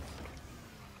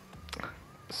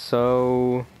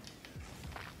 So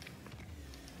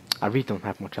I really don't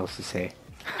have much else to say.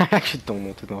 I actually don't know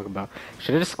what to talk about.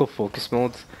 Should I just go focus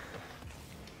mode?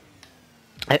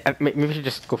 Maybe I should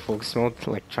just go focus mode,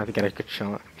 like try to get a good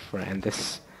shot before I end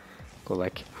this. Go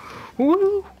like,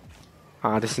 woo!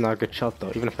 This is not a good shot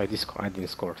though. Even if I do score, I didn't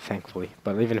score, thankfully.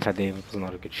 But even if I did, it was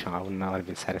not a good shot. I would not have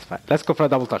been satisfied. Let's go for a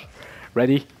double touch.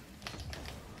 Ready?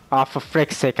 For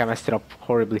frick's sake, I messed it up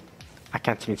horribly. I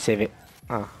can't even save it.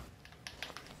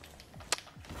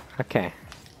 Okay.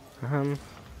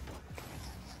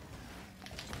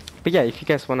 But yeah, if you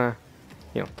guys wanna,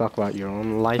 you know, talk about your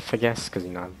own life, I guess, because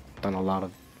you know I've done a lot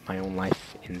of my own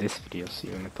life in this video, so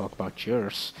you wanna talk about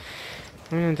yours,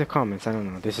 in the comments. I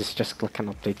don't know. This is just like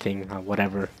an update thing,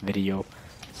 whatever video.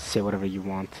 Say whatever you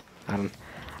want.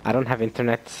 I don't have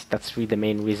internet. That's really the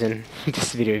main reason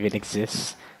this video even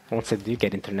exists. Once I do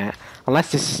get internet,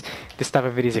 unless this type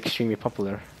of video is extremely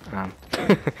popular,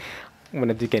 when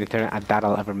I do get internet, I doubt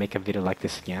I'll ever make a video like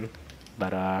this again.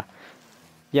 But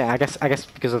yeah, I guess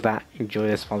because of that, enjoy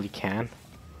this while you can.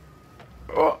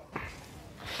 Oh.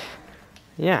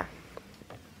 Yeah.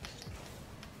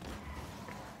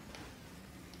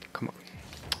 Come on.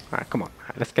 Alright, come on.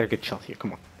 Alright, let's get a good shot here.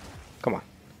 Come on. Come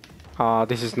on.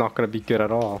 This is not gonna be good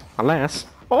at all. Unless...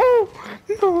 Oh!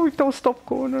 No, don't stop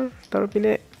corner. That'll be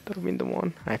it. That'll be the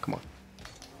one. Alright, come on.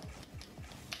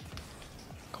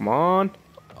 Come on.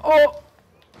 Oh!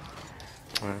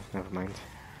 Never mind.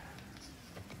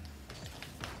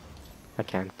 I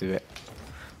can't do it.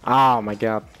 Oh my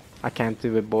god. I can't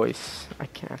do it, boys. I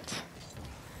can't.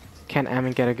 Can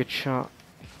Amin get a good shot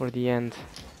for the end?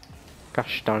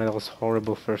 Gosh darn it, that was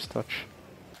horrible first touch.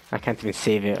 I can't even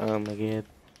save it. Oh my god.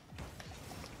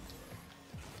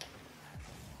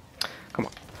 Come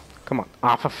on. Come on.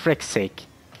 Ah, for frick's sake.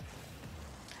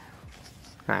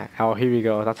 Alright, oh, here we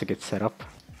go. That's a good setup.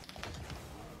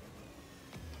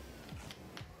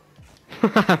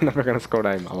 I'm never gonna score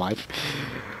that in my life.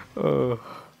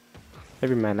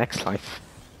 Maybe my next life.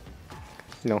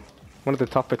 You know, one of the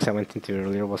topics I went into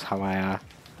earlier was how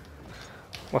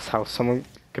how someone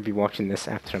could be watching this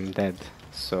after I'm dead.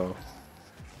 So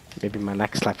maybe my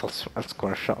next life I'll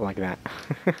score a shot like that.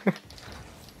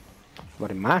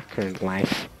 But in my current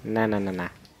life, nah.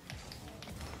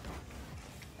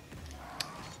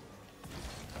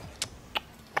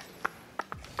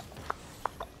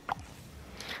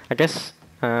 I guess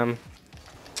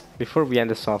before we end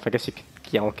this off, I guess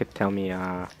y'all could tell me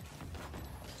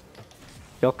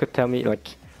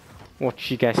like what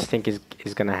you guys think is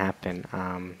gonna happen.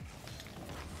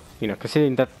 You know,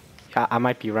 considering that I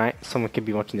might be right, someone could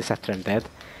be watching this after I'm dead.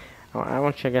 I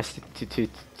want you guys to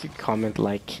comment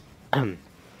like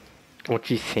what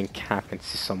you think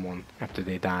happens to someone after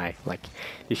they die. Like, do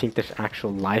you think there's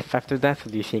actual life after death, or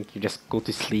do you think you just go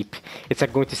to sleep? It's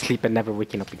like going to sleep and never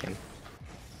waking up again.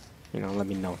 You know, let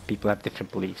me know. People have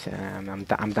different beliefs, and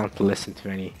I'm down to listen to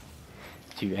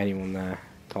anyone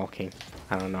talking.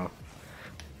 I don't know.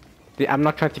 I'm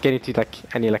not trying to get into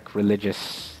like any like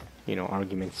religious, you know,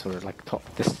 arguments or like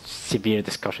this severe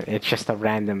discussion. It's just a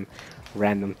random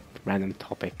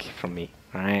topic from me.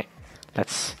 All right,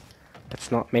 let's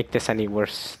not make this any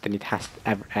worse than it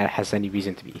has any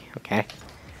reason to be. Okay,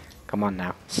 come on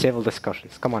now, civil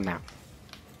discussions. Come on now.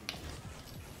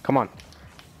 Come on.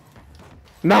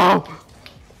 No!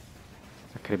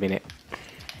 That could have been it.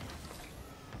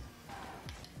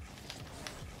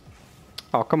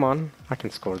 Oh, come on. I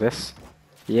can score this.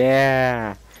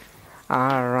 Yeah!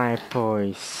 Alright,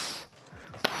 boys.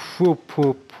 Whoop,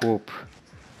 whoop, whoop.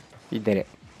 You did it.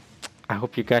 I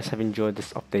hope you guys have enjoyed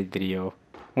this update video.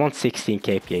 116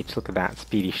 kph. Look at that.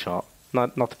 Speedy shot.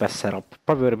 Not the best setup.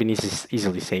 Probably would have been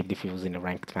easily saved if it was in a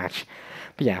ranked match.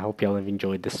 But yeah, I hope y'all have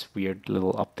enjoyed this weird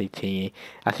little update thingy.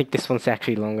 I think this one's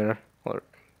actually longer, or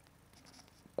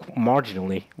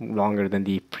marginally longer than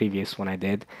the previous one I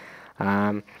did.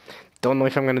 Don't know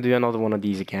if I'm gonna do another one of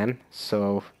these again.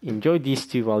 So enjoy these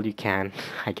two while you can,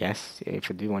 I guess. If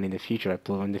I do one in the future,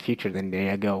 upload in the future, then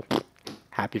there you go.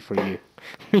 Happy for you.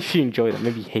 If you enjoy them,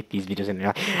 maybe you hate these videos and you're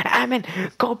like, Amin,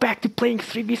 go back to playing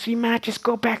 3v3 matches,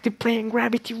 go back to playing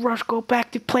Gravity Rush, go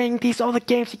back to playing these other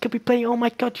games you could be playing. Oh my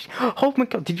god,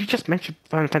 did you just mention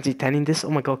Final Fantasy X in this? Oh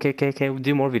my god, okay, we'll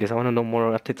do more videos. I want to know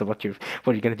more updates of what you're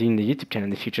gonna do in the YouTube channel in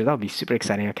the future. That'll be super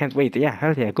exciting. I can't wait. Yeah,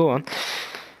 hell yeah, go on.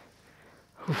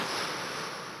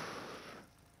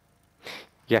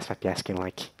 You guys might be asking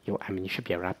like, yo, I mean, you should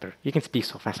be a rapper. You can speak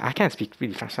so fast. I can't speak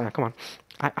really fast. Come on.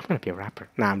 I'm gonna be a rapper.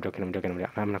 Nah, I'm joking.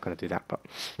 I'm not gonna do that, but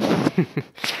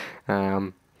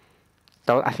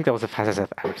I think that was the fastest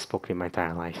I've ever spoken in my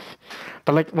entire life.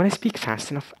 But like, when I speak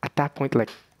fast enough, at that point, like,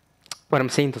 what I'm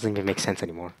saying doesn't even make sense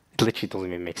anymore. It literally doesn't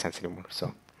even make sense anymore.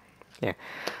 So, yeah,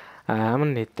 I'm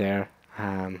gonna leave it there.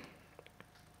 I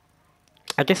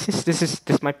guess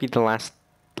this might be the last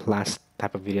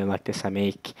type of video like this I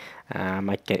make. I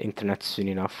might get internet soon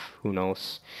enough, who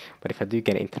knows. But if I do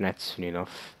get internet soon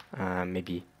enough,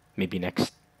 maybe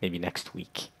next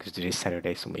week, because today's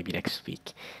Saturday, so maybe next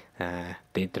week. The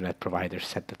internet provider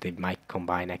said that they might come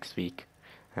by next week.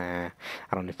 I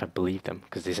don't know if I believe them,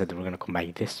 because they said they were going to come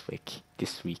by this week.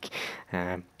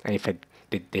 And if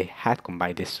they had come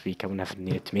by this week, I wouldn't have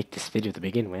needed to make this video to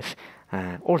begin with,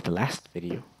 or the last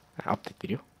video, update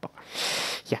video. But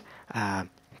yeah, I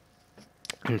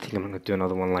don't think I'm going to do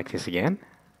another one like this again.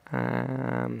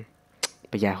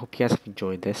 But yeah, I hope you guys have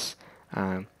enjoyed this.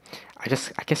 I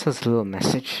guess as a little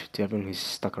message to everyone who's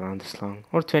stuck around this long,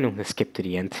 or to anyone who skipped to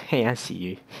the end. Hey, I see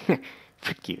you.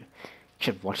 Frick you. You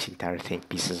should have watched the entire thing,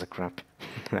 pieces of crap.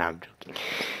 Nah, I'm joking.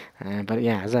 But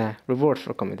yeah, as a reward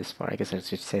for coming this far, I guess I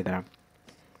should say that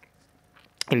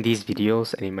in these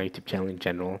videos and in my YouTube channel in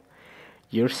general,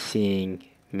 you're seeing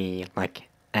me like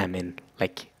Amin.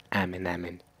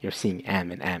 you're seeing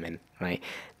Amin, right?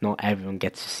 Not everyone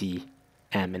gets to see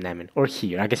Amin, or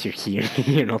hear. I guess you're hearing.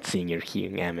 You're not seeing. You're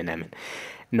hearing Amin.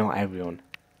 Not everyone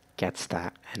gets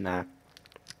that, and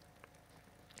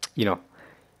you know,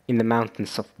 in the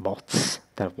mountains of bots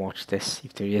that watch this,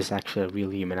 if there is actually a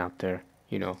real human out there,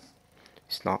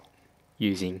 it's not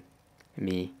using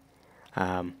me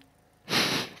to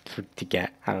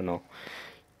get, I don't know,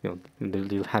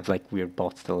 they'll have like weird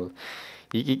bots.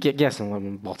 You guess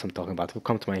what bots I'm talking about. They'll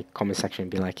come to my comment section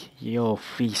and be like, yo,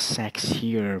 free sex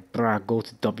here, bruh, go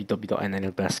to www, and then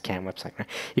it'll be a scam website, right?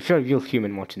 If you're a real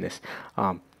human watching this,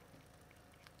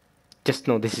 just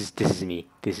know this is me.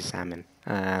 This is Amin.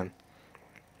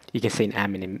 You can say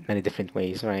Amin in many different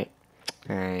ways, right?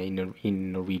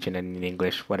 In Norwegian and in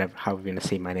English, whatever, however you're gonna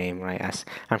say my name, right? As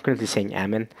I'm currently saying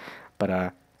Amin, but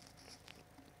I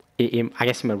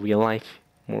guess in my real life,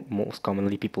 most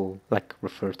commonly people like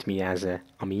refer to me as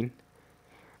Amin,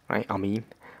 right? Amin,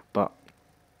 but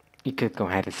you could go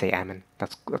ahead and say Amin.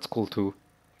 That's cool too.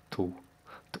 Too.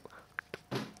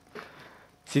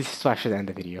 See, this is why I should end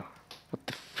the video. What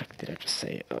the frick did I just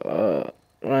say?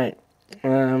 Right.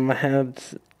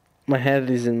 My head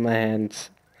is in my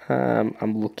hands.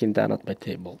 I'm looking down at my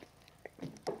table.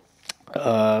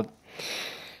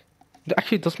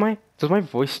 Actually, does my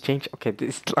voice change? Okay,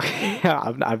 this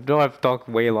I know I've talked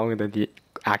way longer than the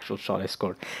actual shot I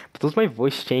scored, but does my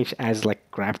voice change as like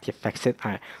gravity affects it?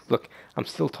 Look, I'm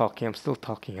still talking.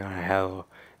 Hello,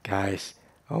 guys.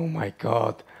 Oh my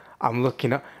God, I'm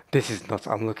looking up. This is nuts.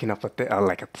 I'm looking up at the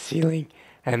like at the ceiling,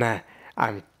 and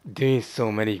I'm doing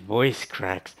so many voice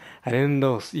cracks. I didn't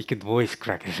know you could voice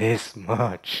crack this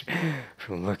much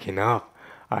from looking up.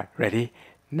 All right, ready?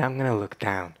 Now I'm gonna look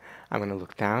down. All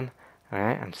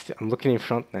right, I'm looking in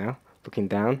front now, looking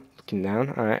down.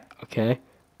 All right, okay.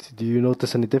 Do you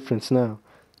notice any difference now?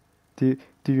 Do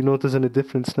you notice any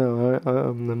difference now?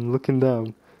 I'm looking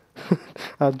down.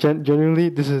 Genuinely,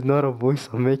 this is not a voice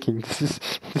I'm making. This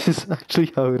is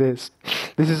actually how it is.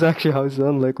 This is actually how it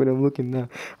sounds like when I'm looking down.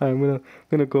 I'm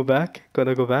gonna go back.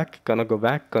 Gonna go back.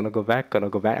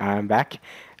 I'm back.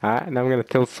 Alright, now I'm gonna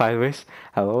tilt sideways.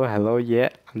 Hello. Yeah,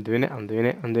 I'm doing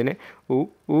it.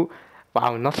 Ooh.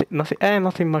 Wow,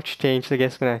 nothing much changed. I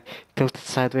guess when I tilt it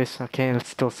sideways. Okay,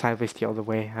 let's tilt sideways the other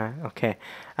way. Okay,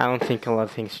 I don't think a lot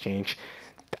of things change.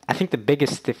 I think the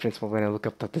biggest difference was when I look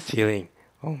up at the ceiling.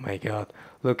 Oh my God,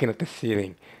 looking at the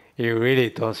ceiling, it really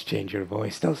does change your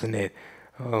voice, doesn't it?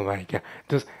 Oh my God,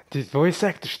 do voice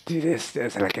actors do this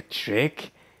as like a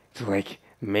trick to like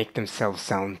make themselves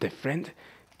sound different?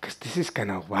 Cause this is kind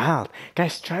of wild.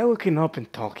 Guys, try looking up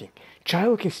and talking. Try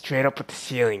looking straight up at the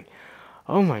ceiling.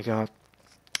 Oh my God,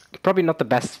 probably not the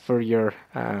best for your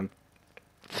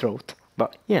throat,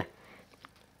 but yeah.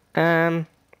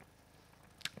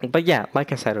 But yeah,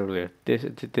 like I said earlier,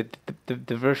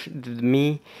 the version, the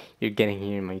me you're getting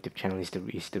here in my YouTube channel is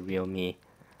the real me.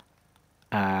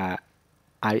 I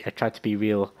try to be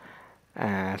real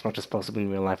as much as possible in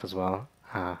real life as well.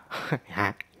 In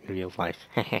real life.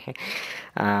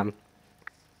 um,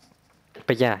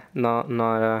 but yeah, not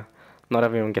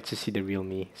everyone gets to see the real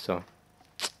me. So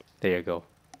there you go.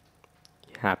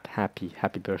 Happy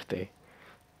birthday.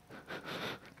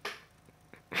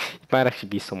 It might actually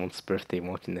be someone's birthday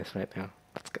watching this right now.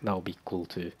 That would be cool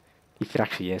too. If it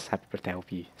actually is, happy birthday, I hope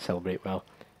you celebrate well.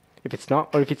 If it's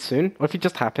not, or if it's soon, or if it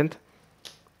just happened,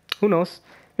 who knows?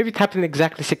 Maybe it happened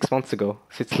exactly 6 months ago,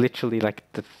 so it's literally like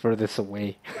the furthest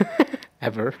away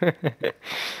ever.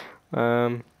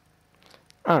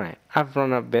 Alright, I've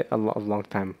run a long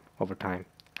time over time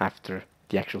after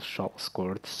the actual shot was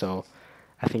scored, so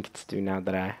I think it's due now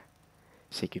that I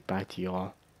say goodbye to you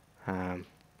all.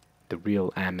 The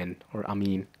real Amin or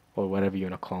Amin or whatever you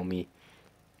wanna call me.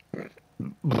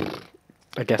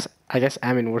 I guess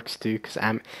Amin works too, because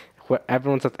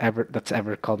everyone that's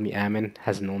ever called me Amin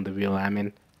has known the real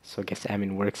Amin. So I guess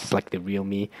Amin works as like the real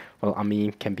me. Well,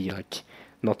 Amin can be like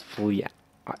not fully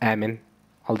Amin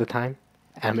all the time.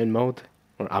 Amin mode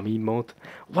or Amin mode,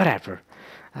 whatever.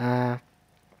 I'll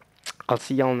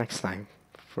see y'all next time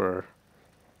for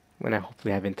when I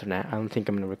hopefully have internet. I don't think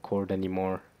I'm gonna record any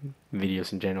more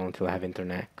videos in general until I have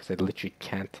internet, because I literally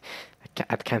can't.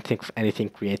 I can't think of anything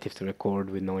creative to record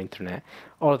with no internet,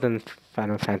 other than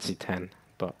Final Fantasy X.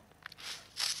 But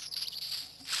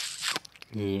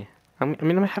yeah, I mean,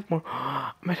 I might have more.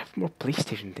 I might have more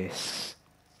PlayStation discs.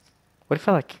 What if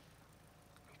I like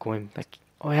going like?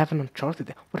 Oh, I have an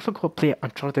Uncharted. What if I go play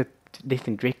Uncharted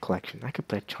Nathan Drake collection? I could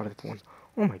play Uncharted 1.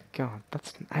 Oh my God,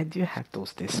 I do have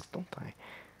those discs, don't I?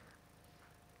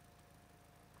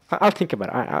 I'll think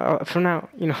about it. For now,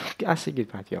 I'll say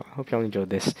goodbye to y'all. I hope y'all enjoyed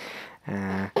this.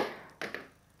 And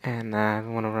I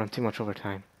don't want to run too much over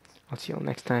time. I'll see you all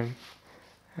next time.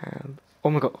 Oh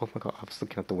my god, oh my god, I was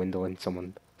looking out the window and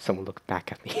someone looked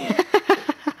back at me.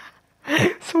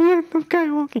 Some random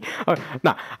guy walking. Oh,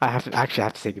 nah, I actually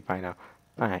have to say goodbye now.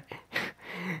 Alright.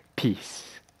 Peace.